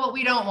all know what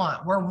we don't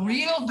want. We're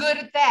real good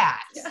at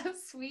that.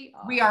 Yes, we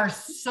are. We are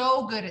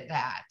so good at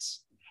that,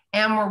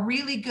 and we're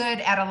really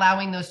good at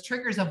allowing those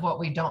triggers of what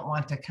we don't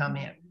want to come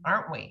in,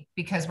 aren't we?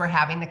 Because we're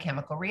having the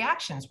chemical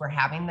reactions, we're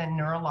having the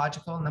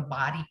neurological and the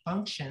body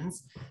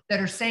functions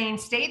that are saying,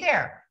 stay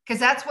there, because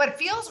that's what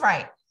feels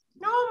right.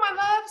 No, my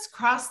loves,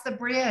 cross the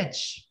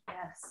bridge.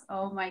 Yes.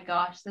 Oh my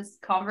gosh. This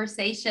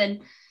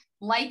conversation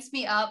lights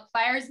me up,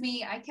 fires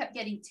me. I kept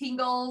getting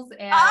tingles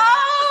and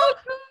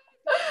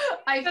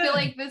I feel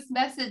like this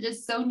message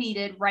is so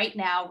needed right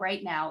now.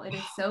 It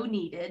is so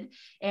needed.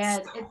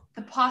 And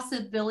the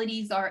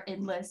possibilities are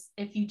endless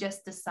if you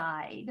just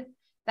decide.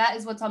 That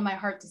is what's on my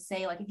heart to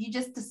say. Like, if you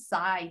just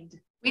decide.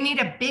 We need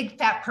a big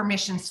fat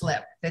permission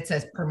slip that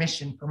says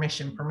permission.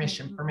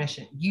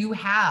 You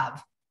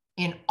have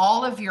in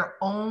all of your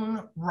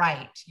own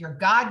right, your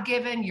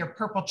God-given, your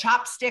purple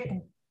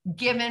chopstick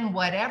given,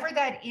 whatever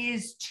that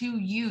is to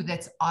you,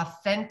 that's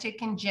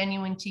authentic and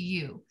genuine to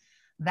you,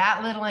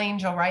 that little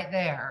angel right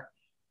there,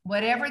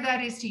 whatever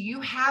that is to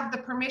you, have the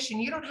permission.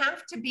 You don't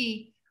have to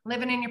be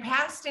living in your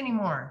past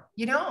anymore.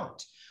 You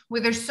don't.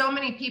 Well, there's so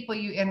many people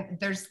and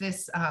there's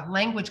this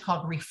language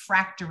called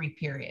refractory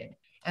period.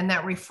 And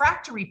that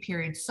refractory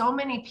period, so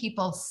many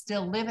people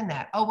still live in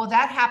that. Oh, well,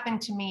 that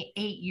happened to me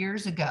 8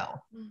 years ago.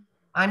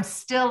 I'm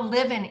still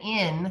living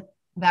in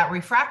that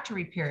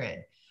refractory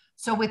period.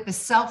 So with the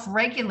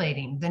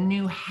self-regulating, the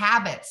new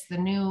habits, the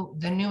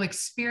new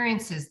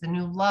experiences, the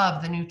new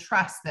love, the new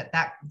trust that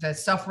the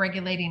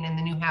self-regulating and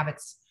the new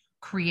habits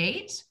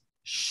create,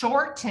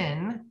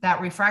 shorten that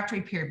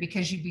refractory period,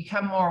 because you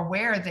become more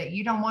aware that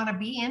you don't want to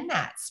be in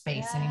that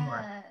space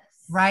anymore.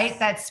 right?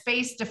 That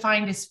space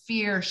defined as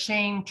fear,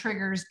 shame,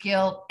 triggers,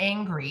 guilt,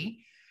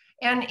 angry.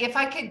 And if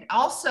I could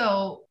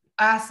also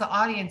ask the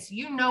audience,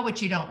 you know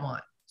what you don't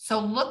want. So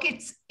look,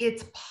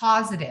 it's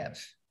positive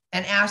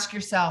and ask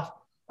yourself,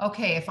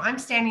 okay, if I'm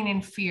standing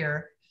in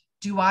fear,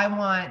 do I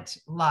want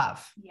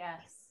love?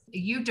 Yes.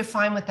 You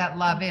define what that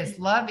love is.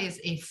 Love is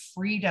a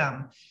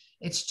freedom.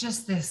 It's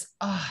just this,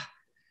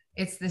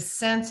 it's this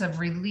sense of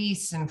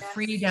release and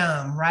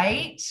freedom,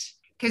 right?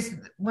 Because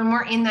when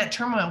we're in that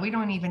turmoil, we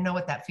don't even know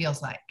what that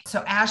feels like.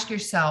 So ask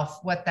yourself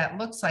what that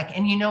looks like.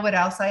 And you know what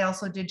else I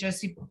also did,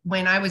 Josie?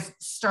 When I was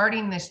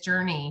starting this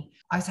journey,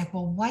 I was like,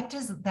 well, what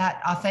does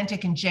that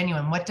authentic and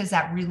genuine, what does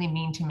that really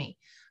mean to me?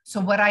 So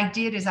what I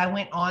did is I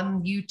went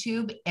on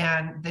YouTube,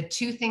 and the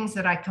two things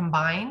that I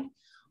combined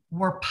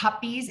were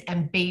puppies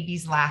and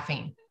babies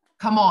laughing.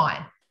 Come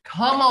on.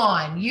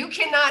 You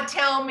cannot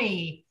tell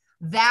me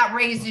that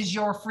raises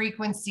your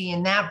frequency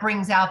and that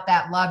brings out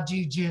that love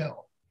juju,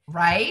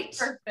 right?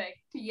 Perfect.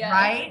 Yeah.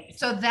 Right.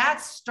 So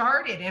that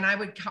started, and I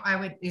would,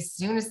 as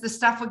soon as the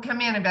stuff would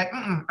come in, I'd be like,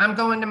 I'm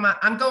going to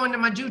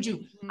my juju.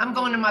 I'm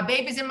going to my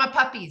babies and my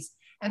puppies.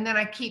 And then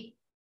I keep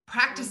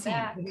practicing.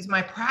 It was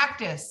my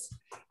practice.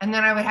 And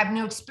then I would have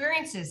new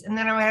experiences, and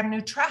then I would have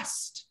new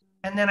trust.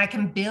 And then I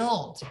can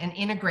build and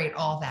integrate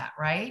all that,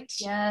 right?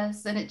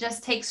 Yes. And it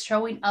just takes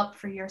showing up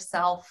for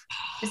yourself.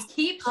 Just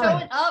keep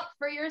showing up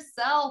for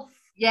yourself.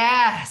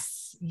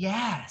 Yes.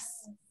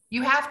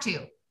 You have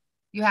to.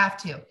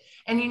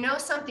 And you know,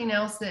 something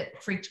else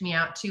that freaked me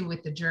out too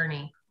with the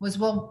journey was,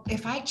 well,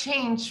 if I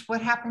change,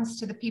 what happens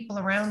to the people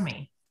around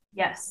me?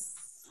 Yes.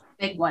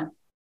 Big one.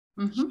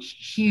 Mm-hmm.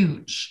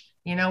 Huge.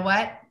 You know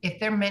what? If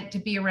they're meant to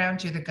be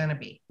around you, they're going to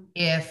be.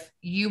 If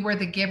you were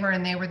the giver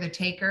and they were the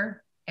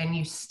taker, and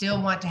you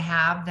still want to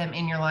have them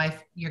in your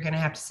life, you're going to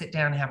have to sit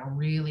down and have a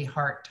really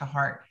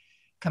heart-to-heart,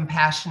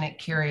 compassionate,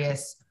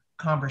 curious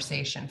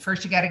conversation.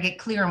 First, you got to get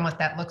clear on what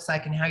that looks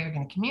like and how you're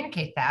going to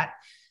communicate that,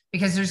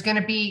 because there's going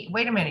to be,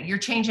 wait a minute, you're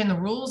changing the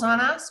rules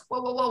on us?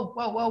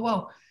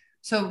 Whoa.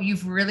 So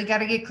you've really got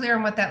to get clear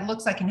on what that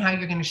looks like and how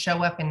you're going to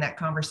show up in that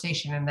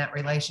conversation and that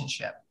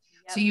relationship.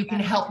 Yep, so you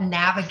can help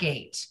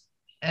navigate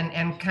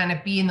and kind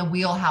of be in the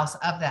wheelhouse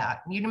of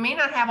that. You may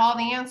not have all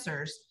the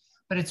answers,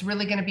 but it's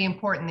really going to be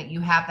important that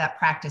you have that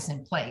practice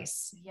in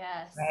place.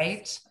 Yes.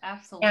 Right?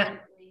 Absolutely.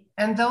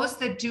 And those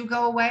that do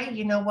go away,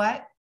 you know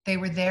what? They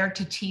were there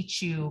to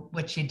teach you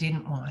what you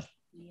didn't want.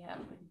 Yeah.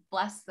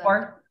 Bless them.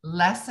 Or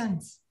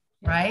lessons,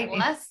 right?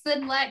 Bless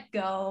and let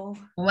go.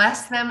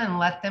 Bless them and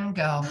let them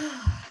go.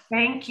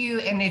 Thank you.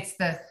 And it's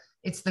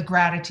the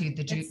gratitude.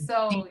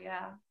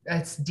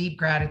 It's deep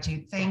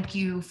gratitude. Thank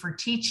you for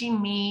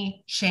teaching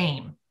me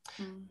shame.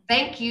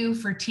 Thank you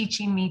for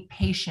teaching me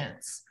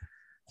patience.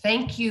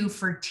 Thank you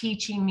for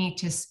teaching me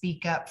to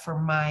speak up for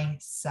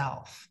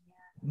myself,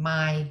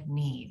 my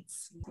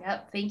needs.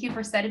 Yep. Thank you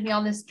for setting me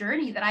on this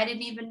journey that I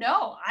didn't even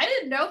know.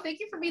 Thank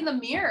you for being the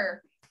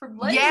mirror, for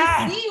letting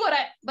me see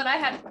what I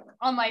had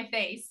on my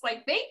face.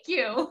 Like, thank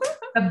you.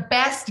 The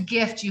best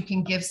gift you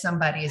can give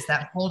somebody is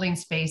that holding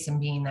space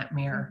and being that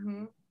mirror.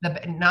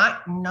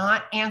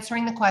 Not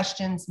answering the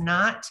questions,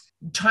 not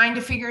trying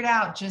to figure it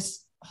out,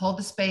 just hold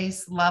the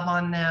space, love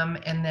on them.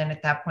 And then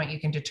at that point you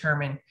can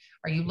determine,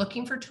 are you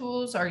looking for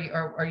tools? Are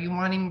you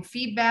wanting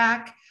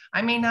feedback?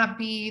 I may not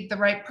be the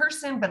right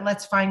person, but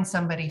let's find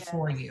somebody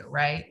for you,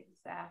 right?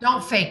 Exactly.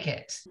 Don't fake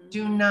it.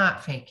 Do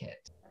not fake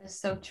it. That is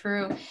so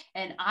true.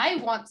 And I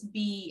want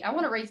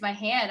to raise my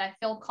hand. I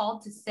feel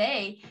called to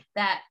say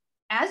that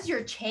as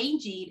you're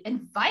changing,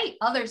 invite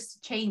others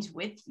to change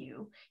with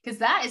you, because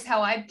that is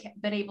how I've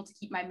been able to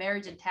keep my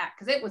marriage intact,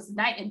 because it was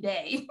night and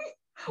day.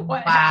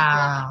 What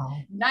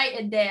happened? Night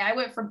and day. I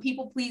went from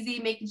people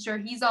pleasing, making sure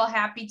he's all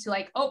happy, to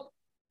like, oh,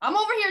 I'm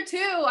over here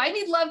too. I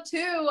need love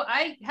too.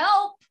 I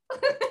help.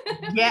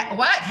 Yeah.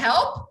 What?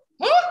 Help?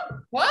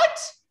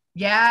 What?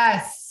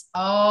 Yes.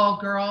 Oh,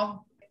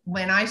 girl.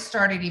 When I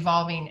started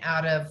evolving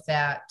out of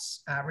that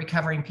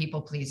recovering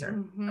people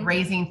pleaser,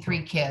 raising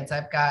 3 kids,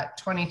 I've got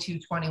 22,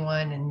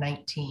 21, and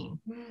 19.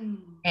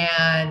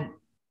 And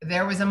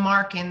there was a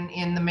mark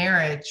in the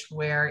marriage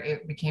where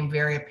it became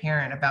very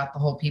apparent about the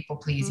whole people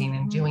pleasing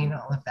and doing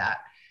all of that.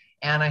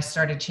 And I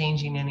started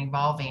changing and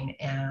evolving,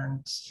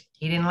 and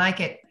he didn't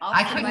like it.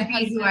 I couldn't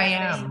be who I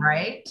am,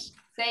 right?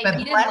 But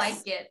he didn't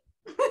like it.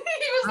 He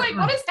was like,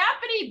 what is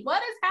happening?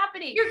 What is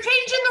happening? You're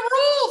changing the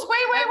rules. Wait.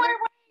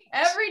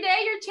 Every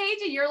day you're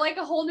changing. You're like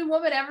a whole new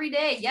woman every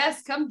day.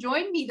 Yes, come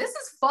join me. This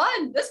is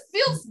fun. This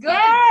feels good.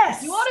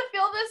 Yes. You want to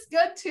feel this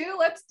good too?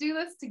 Let's do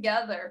this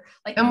together.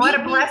 Like, and what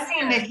a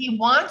blessing that he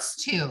wants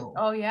to.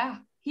 Oh yeah.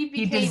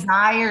 He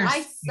desires.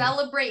 I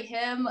celebrate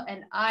him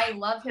and I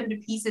love him to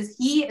pieces.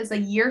 He is a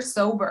year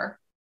sober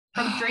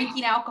from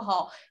drinking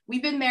alcohol.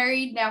 We've been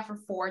married now for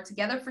 4,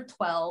 together for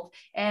 12,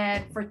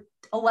 and for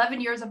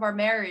 11 years of our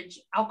marriage,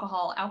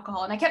 alcohol.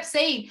 And I kept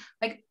saying,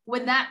 like,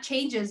 when that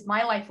changes,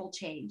 my life will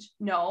change.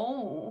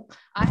 No,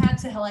 I had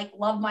to like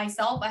love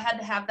myself. I had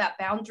to have that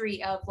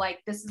boundary of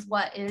like, this is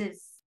what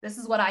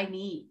I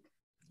need.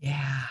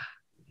 Yeah.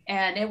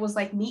 And it was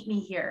like, meet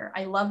me here.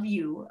 I love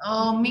you.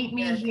 Oh, meet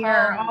me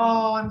here.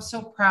 Oh, I'm so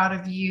proud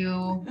of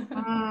you.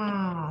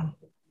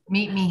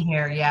 Meet me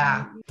here.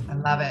 Yeah. I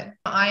love it.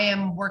 I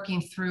am working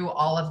through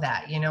all of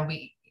that. You know,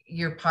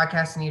 your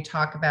podcast and you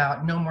talk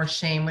about no more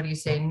shame. What do you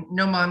say?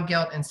 No mom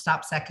guilt and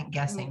stop second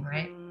guessing,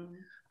 right?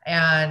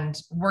 And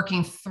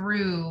working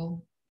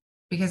through,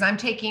 because I'm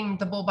taking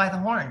the bull by the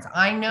horns.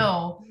 I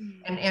know,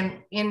 and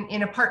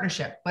in a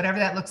partnership, whatever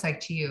that looks like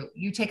to you,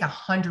 you take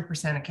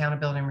 100%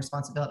 accountability and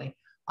responsibility,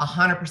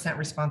 100%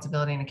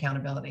 responsibility and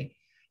accountability.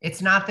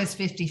 It's not this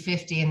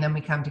 50-50 and then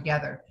we come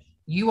together.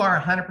 You are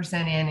 100%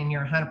 in and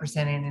you're 100%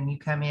 in and you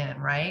come in,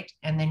 right?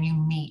 And then you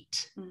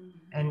meet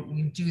and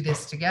you do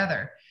this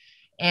together.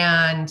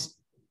 And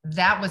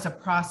that was a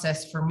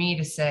process for me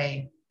to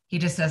say, he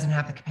just doesn't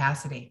have the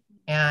capacity.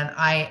 And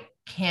I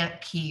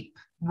can't keep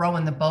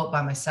rowing the boat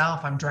by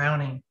myself. I'm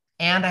drowning.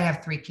 And I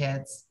have 3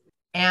 kids.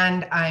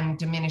 And I'm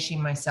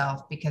diminishing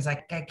myself because I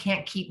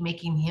can't keep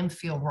making him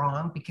feel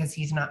wrong because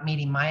he's not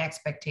meeting my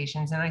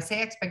expectations. And I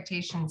say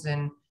expectations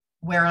in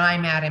where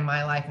I'm at in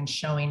my life and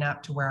showing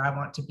up to where I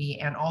want to be,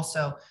 and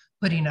also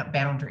putting up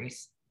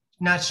boundaries,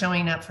 not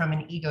showing up from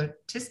an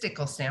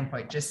egotistical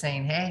standpoint, just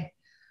saying, hey,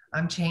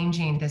 I'm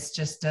changing. This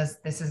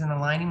isn't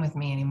aligning with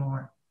me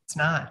anymore. It's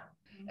not.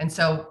 And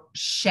so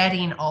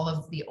shedding all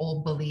of the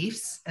old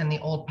beliefs and the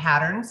old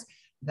patterns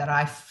that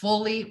I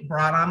fully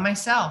brought on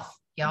myself.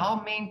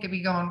 Y'all could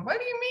be going, what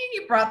do you mean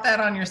you brought that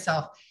on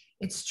yourself?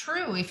 It's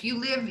true. If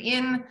you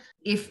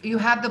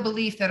have the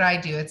belief that I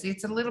do,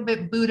 it's a little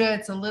bit Buddha.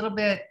 It's a little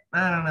bit,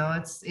 I don't know.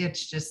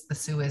 It's just the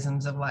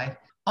Suisms of life.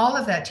 All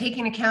of that,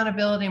 taking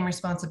accountability and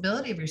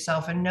responsibility of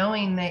yourself and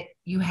knowing that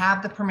you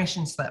have the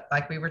permission slip,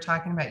 like we were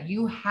talking about,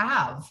 you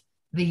have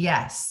the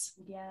yes.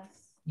 Yes.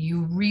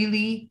 You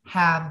really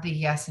have the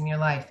yes in your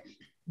life.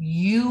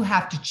 You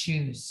have to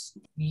choose.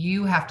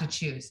 You have to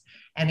choose.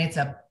 And it's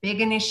a big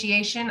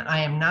initiation. I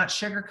am not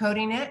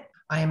sugarcoating it.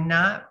 I am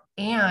not.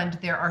 And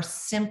there are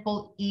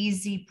simple,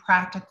 easy,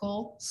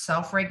 practical,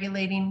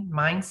 self-regulating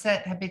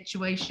mindset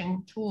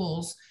habituation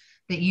tools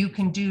that you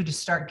can do to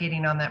start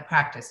getting on that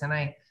practice. And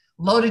I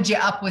loaded you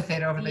up with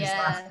it over these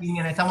last few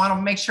minutes. I want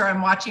to make sure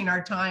I'm watching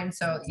our time.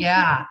 So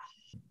yeah.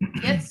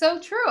 It's so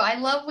true. I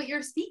love what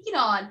you're speaking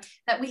on,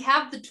 that we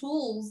have the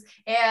tools.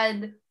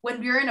 And when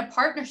we're in a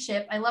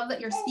partnership, I love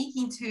that you're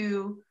speaking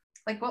to,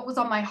 like, what was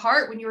on my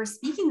heart when you were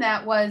speaking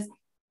that was,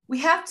 we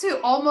have to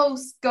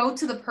almost go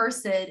to the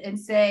person and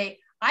say,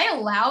 I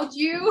allowed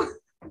you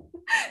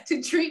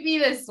to treat me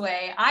this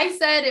way. I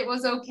said it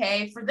was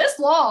okay for this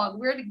long.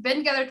 We've been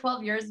together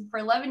 12 years. And for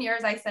 11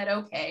 years, I said,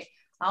 okay,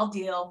 I'll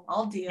deal.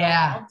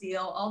 Yeah.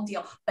 I'll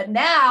deal. But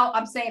now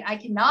I'm saying I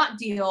cannot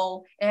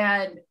deal,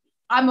 and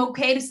I'm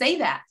okay to say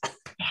that.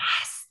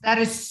 Yes, that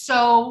is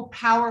so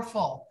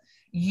powerful.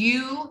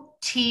 You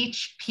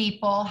teach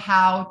people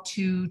how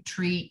to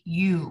treat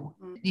you.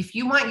 If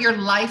you want your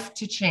life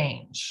to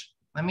change,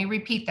 let me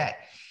repeat that.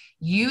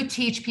 You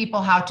teach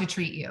people how to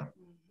treat you.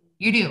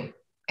 You do.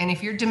 And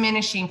if you're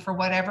diminishing for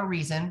whatever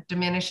reason,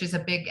 diminish is a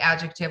big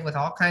adjective with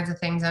all kinds of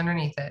things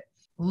underneath it.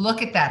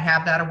 Look at that,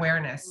 have that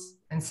awareness,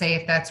 and say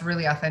if that's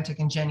really authentic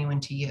and genuine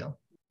to you.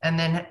 And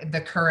then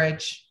the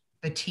courage,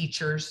 the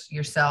teachers,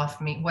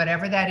 yourself, me,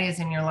 whatever that is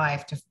in your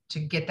life to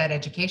get that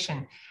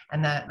education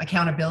and that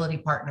accountability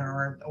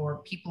partner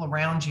or people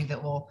around you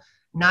that will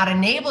not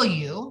enable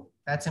you.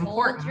 That's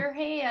important. Hold your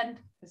hand.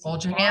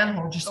 Hold your hand,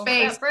 hold your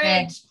space.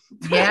 Bridge.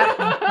 Yeah,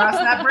 cross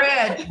that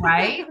bridge,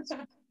 right?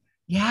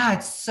 Yeah,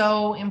 it's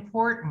so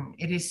important.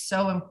 It is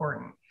so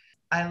important.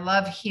 I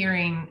love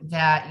hearing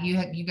that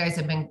you guys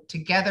have been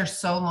together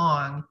so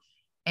long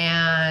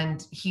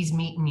and he's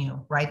meeting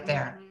you right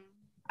there.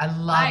 I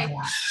love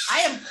that. I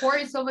am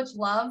pouring so much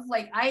love.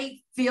 Like, I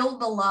feel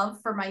the love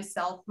for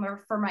myself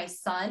or for my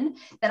son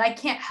that I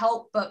can't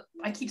help, but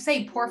I keep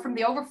saying pour from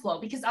the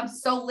overflow because I'm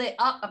so lit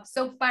up. I'm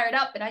so fired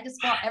up. And I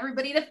just want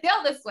everybody to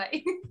feel this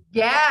way.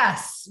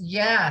 Yes.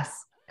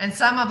 And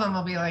some of them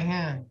will be like,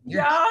 yeah.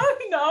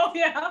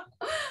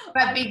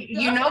 But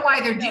you know why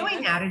they're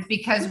doing that is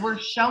because we're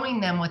showing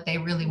them what they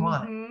really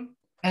want.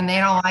 And they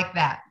don't like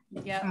that.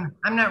 Yeah.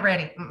 I'm not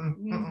ready.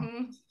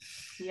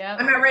 Yeah.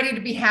 I'm not ready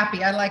to be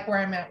happy. I like where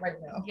I'm at right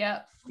now.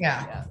 Yep.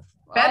 Yeah.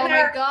 Oh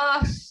my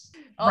gosh.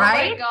 Oh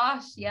right? my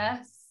gosh.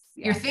 Yes.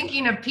 You're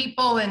thinking of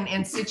people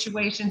and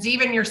situations,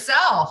 even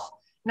yourself.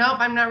 Nope,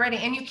 I'm not ready.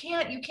 And you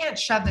can't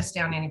shove this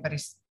down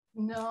anybody's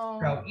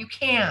throat. You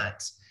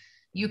can't.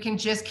 You can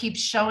just keep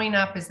showing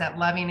up as that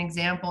loving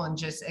example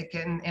and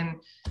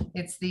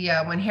it's the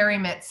when Harry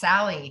met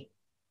Sally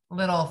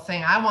little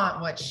thing. I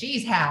want what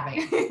she's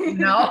having.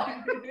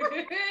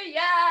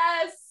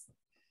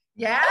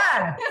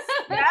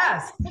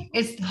 Yes.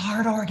 It's the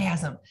heart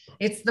orgasm.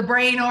 It's the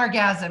brain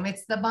orgasm.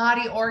 It's the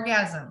body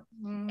orgasm.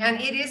 And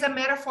it is a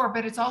metaphor,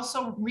 but it's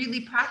also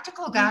really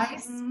practical,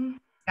 guys.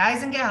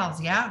 Guys and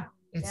gals. Yeah.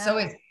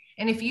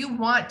 And if you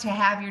want to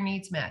have your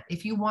needs met,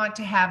 if you want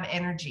to have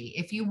energy,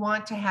 if you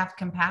want to have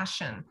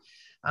compassion,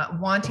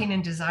 wanting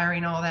and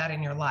desiring all that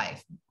in your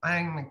life,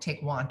 I'm going to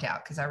take want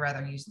out because I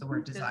rather use the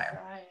word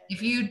desire.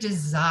 If you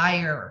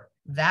desire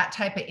that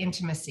type of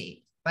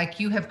intimacy, like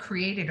you have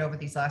created over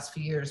these last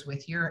few years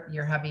with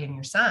your hubby and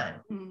your son.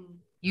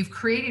 You've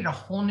created a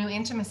whole new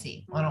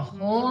intimacy on a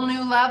whole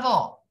new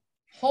level.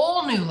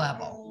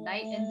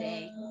 Night and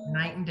day.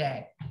 Night and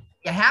day.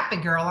 You're happy,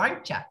 girl,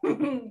 aren't you?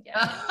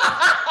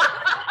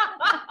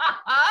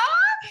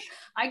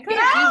 I couldn't be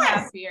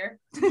happier.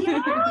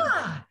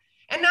 Yeah.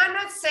 And I'm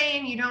not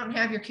saying you don't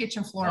have your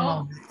kitchen floor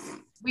moments.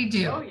 We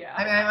do. Oh, yeah.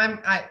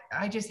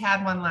 I just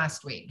had one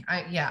last week.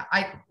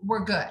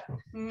 We're good.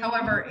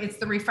 However, it's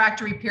the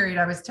refractory period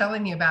I was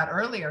telling you about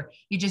earlier.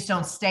 You just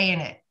don't stay in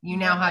it. You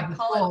now have the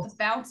call it the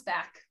bounce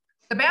back.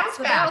 The bounce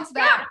back. Bounce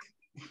back.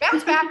 Yeah.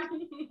 Bounce back.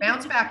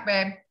 Bounce back,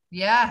 babe.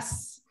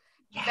 Yes.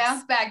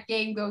 Bounce back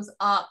game goes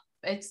up.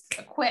 It's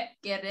quick,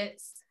 and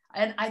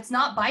it's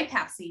not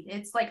bypassing.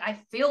 It's like I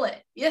feel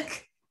it.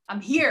 Yuck.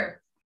 I'm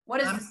here. What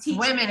is this teaching?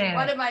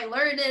 What am I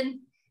learning?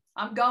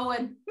 I'm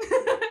going.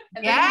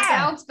 And then you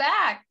bounce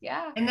back.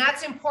 Yeah. And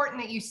that's important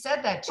that you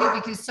said that too,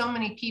 because so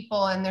many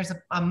people, and there's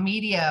a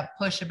media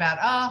push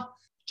about,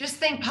 just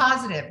think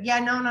positive. Yeah,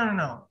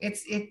 no.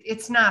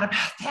 It's not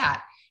about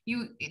that.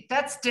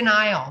 That's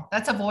denial.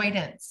 That's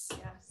avoidance.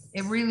 Yes.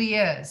 It really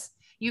is.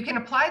 You can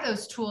apply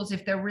those tools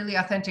if they're really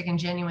authentic and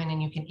genuine,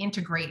 and you can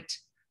integrate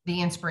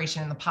the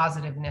inspiration and the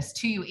positiveness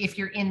to you if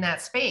you're in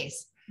that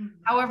space.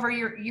 However,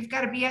 you've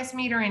got a BS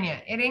meter in you.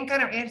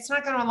 It's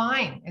not going to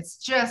align. It's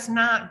just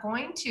not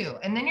going to.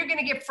 And then you're going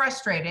to get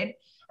frustrated.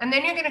 And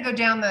then you're going to go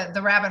down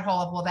the rabbit hole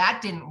of, well, that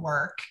didn't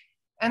work.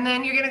 And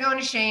then you're going to go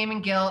into shame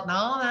and guilt and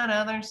all that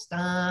other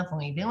stuff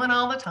we do it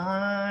all the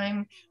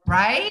time.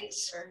 Right?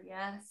 Sure,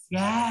 yes.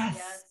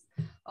 Yes.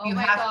 Oh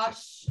my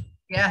gosh.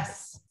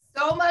 Yes.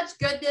 So much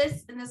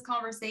goodness in this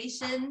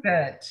conversation.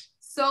 Good.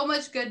 So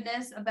much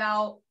goodness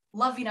about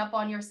loving up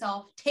on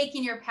yourself,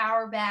 taking your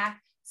power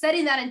back,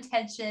 setting that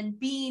intention,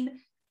 being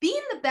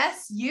the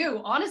best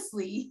you,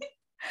 honestly,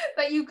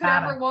 that you could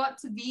ever want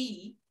to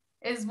be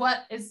is what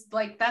is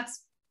like,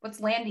 that's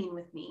what's landing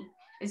with me,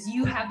 is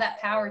you have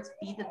that power to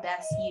be the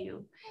best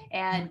you,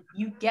 and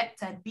you get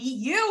to be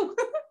you.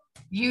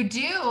 You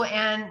do.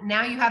 And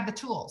now you have the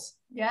tools.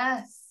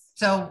 Yes.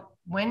 So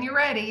when you're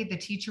ready, the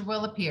teacher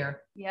will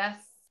appear. Yes.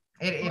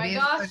 Oh my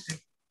gosh.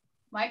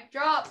 Mic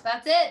drop.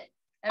 That's it.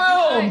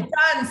 Boom.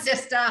 Done,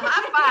 sister.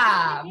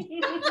 High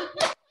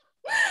five.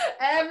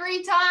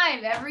 Every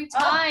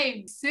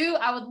time. Sue,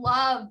 I would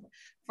love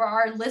for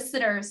our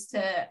listeners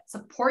to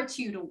support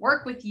you, to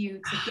work with you,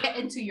 to get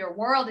into your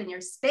world and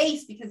your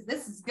space, because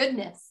this is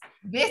goodness.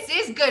 This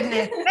is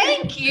goodness.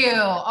 Thank you.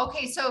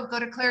 Okay, so go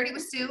to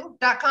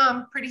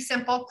claritywithsue.com. Pretty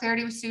simple,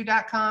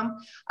 claritywithsue.com.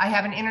 I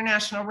have an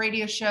international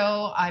radio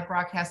show. I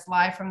broadcast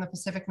live from the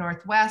Pacific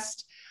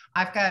Northwest.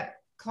 I've got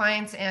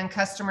clients and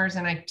customers,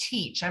 and I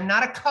teach. I'm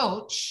not a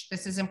coach.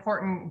 This is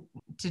important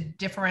to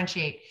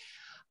differentiate.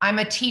 I'm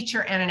a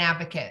teacher and an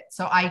advocate.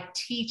 So I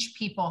teach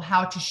people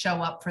how to show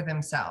up for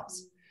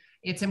themselves.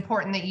 It's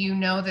important that you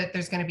know that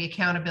there's going to be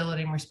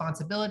accountability and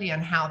responsibility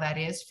on how that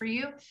is for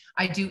you.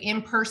 I do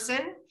in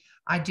person.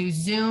 I do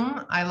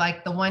Zoom. I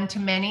like the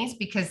one-to-manys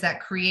because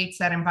that creates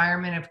that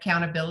environment of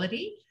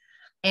accountability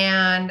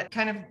and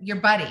kind of your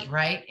buddy,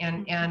 right?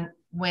 And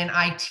when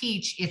I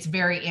teach, it's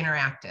very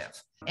interactive.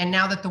 And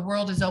now that the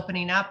world is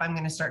opening up, I'm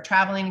going to start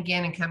traveling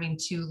again and coming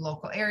to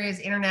local areas,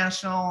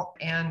 international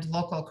and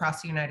local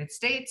across the United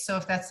States. So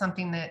if that's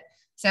something that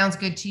sounds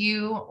good to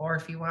you, or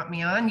if you want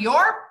me on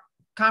your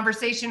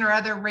conversation or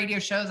other radio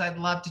shows, I'd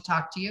love to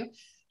talk to you.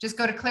 Just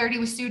go to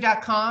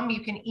claritywithsue.com.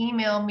 You can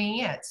email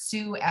me at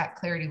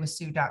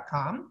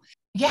sue@claritywithsue.com.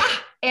 Yeah.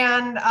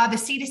 And the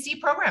C2C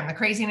program, the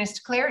Craziness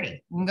to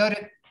Clarity. You can go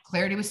to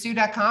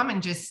claritywithsue.com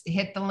and just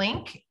hit the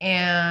link.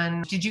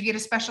 And did you get a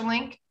special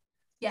link?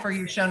 Yes. For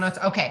your show notes?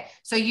 Okay.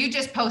 So you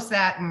just post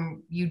that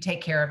and you take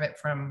care of it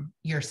from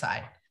your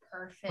side.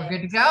 Perfect. We're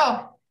good to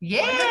go.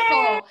 Yeah.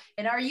 Wonderful.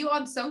 And are you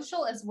on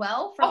social as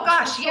well? Oh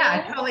gosh.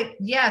 Yeah, totally.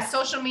 Yeah.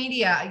 Social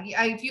media.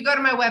 If you go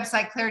to my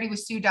website,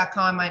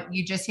 claritywithsue.com,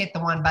 you just hit the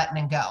one button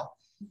and go.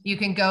 You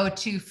can go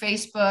to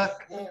Facebook.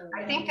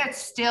 I think that's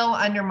still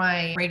under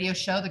my radio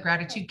show, The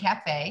Gratitude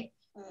Cafe.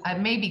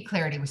 Maybe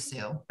Clarity with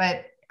Sue,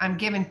 but I'm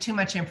giving too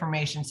much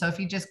information. So if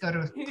you just go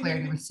to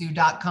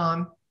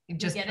claritywithsue.com, you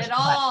get it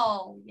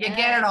all. You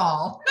get it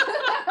all.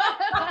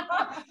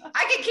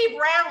 I could keep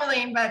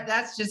rambling, but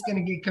that's just going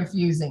to get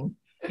confusing.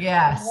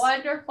 Yes.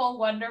 Wonderful,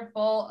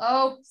 wonderful.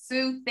 Oh,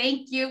 Sue,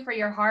 thank you for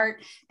your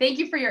heart. Thank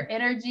you for your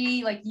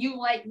energy. Like, you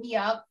light me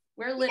up.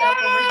 We're lit up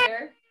over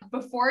here.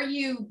 Before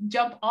you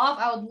jump off,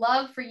 I would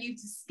love for you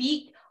to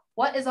speak.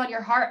 What is on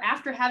your heart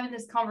after having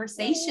this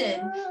conversation?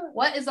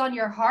 What is on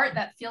your heart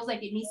that feels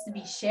like it needs to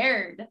be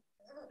shared?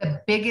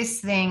 The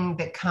biggest thing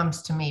that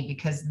comes to me,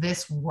 because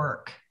this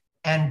work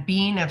and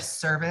being of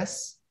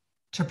service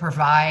to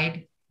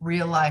provide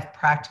real life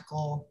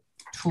practical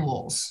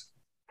tools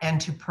and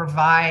to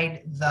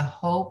provide the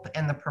hope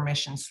and the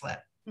permission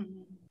slip.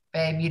 Mm-hmm.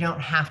 Babe, you don't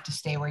have to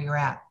stay where you're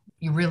at.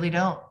 You really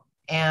don't.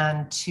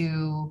 And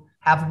to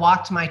have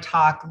walked my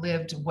talk,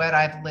 lived what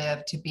I've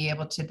lived, to be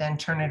able to then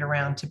turn it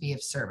around to be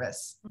of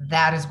service.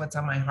 That is what's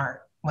on my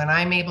heart. When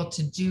I'm able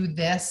to do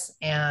this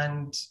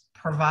and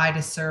provide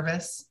a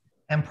service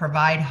and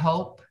provide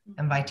hope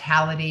and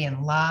vitality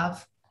and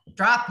love,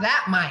 drop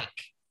that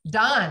mic.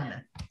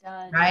 Done.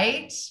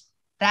 Right?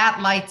 That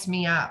lights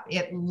me up.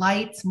 It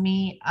lights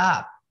me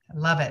up. I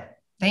love it.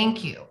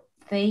 Thank you.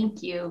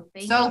 Thank you.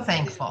 So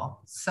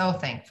thankful. So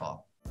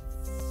thankful.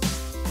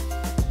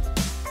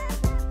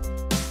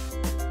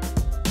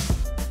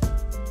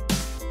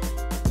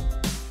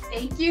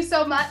 Thank you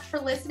so much for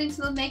listening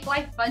to the Make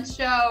Life Fun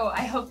Show.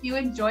 I hope you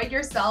enjoyed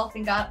yourself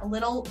and got a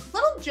little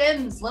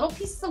gems, little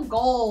pieces of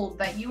gold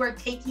that you are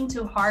taking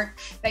to heart,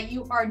 that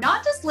you are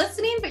not just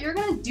listening, but you're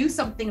going to do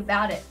something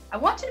about it. I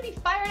want you to be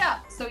fired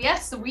up. So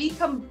yes, so we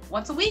come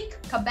once a week,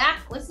 come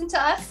back, listen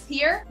to us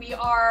here. We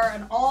are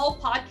on all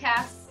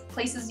podcasts,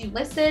 places you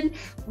listen.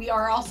 We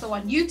are also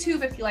on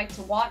YouTube if you like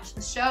to watch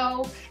the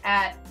show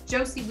at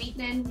Josie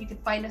Wheatman. You can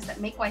find us at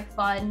Make Life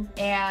Fun,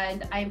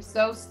 and I am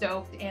so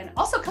stoked. And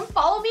also come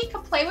follow me,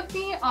 come play with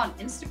me on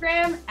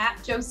Instagram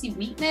at Josie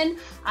Wheatman.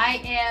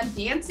 I am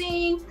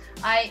dancing,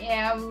 I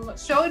am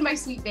showing my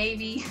sweet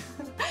baby,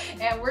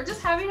 and we're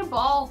just having a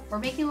ball. We're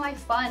making life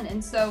fun.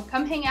 And so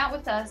come hang out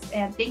with us,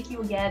 and thank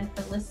you again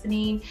for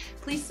listening.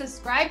 Please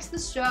subscribe to the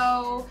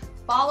show.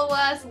 Follow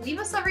us, leave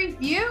us a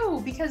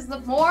review, because the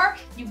more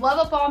you love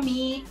up on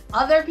me,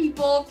 other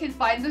people can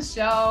find the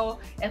show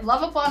and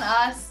love up on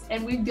us,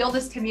 and we build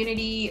this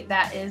community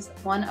that is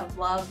one of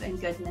love and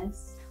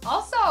goodness.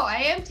 Also,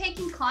 I am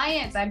taking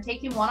clients. I'm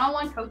taking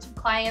one-on-one coaching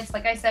clients.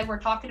 Like I said, we're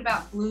talking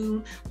about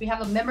Bloom. We have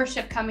a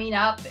membership coming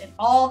up and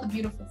all the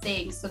beautiful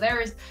things. So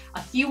there is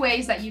a few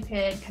ways that you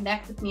can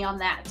connect with me on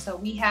that. So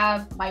we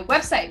have my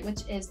website, which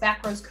is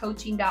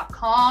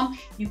backrosecoaching.com.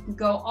 You can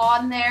go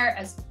on there,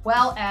 as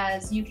well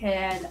as you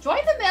can join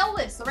the mail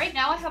list. So right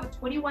now I have a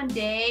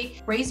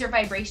 21-day Raise Your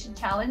Vibration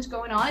Challenge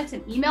going on. It's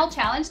an email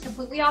challenge,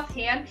 completely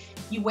offhand.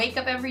 You wake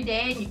up every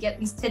day and you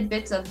get these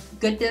tidbits of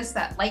goodness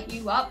that light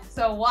you up.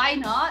 So why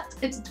not?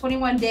 It's a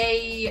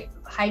 21-day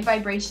high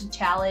vibration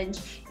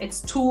challenge.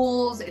 It's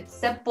tools, it's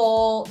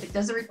simple, it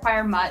doesn't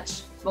require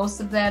much. Most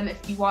of them,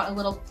 if you want a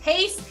little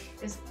taste,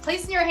 is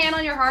placing your hand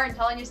on your heart and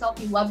telling yourself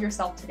you love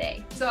yourself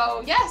today.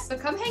 So yes, so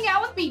come hang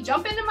out with me,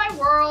 jump into my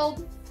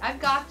world. I've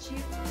got you.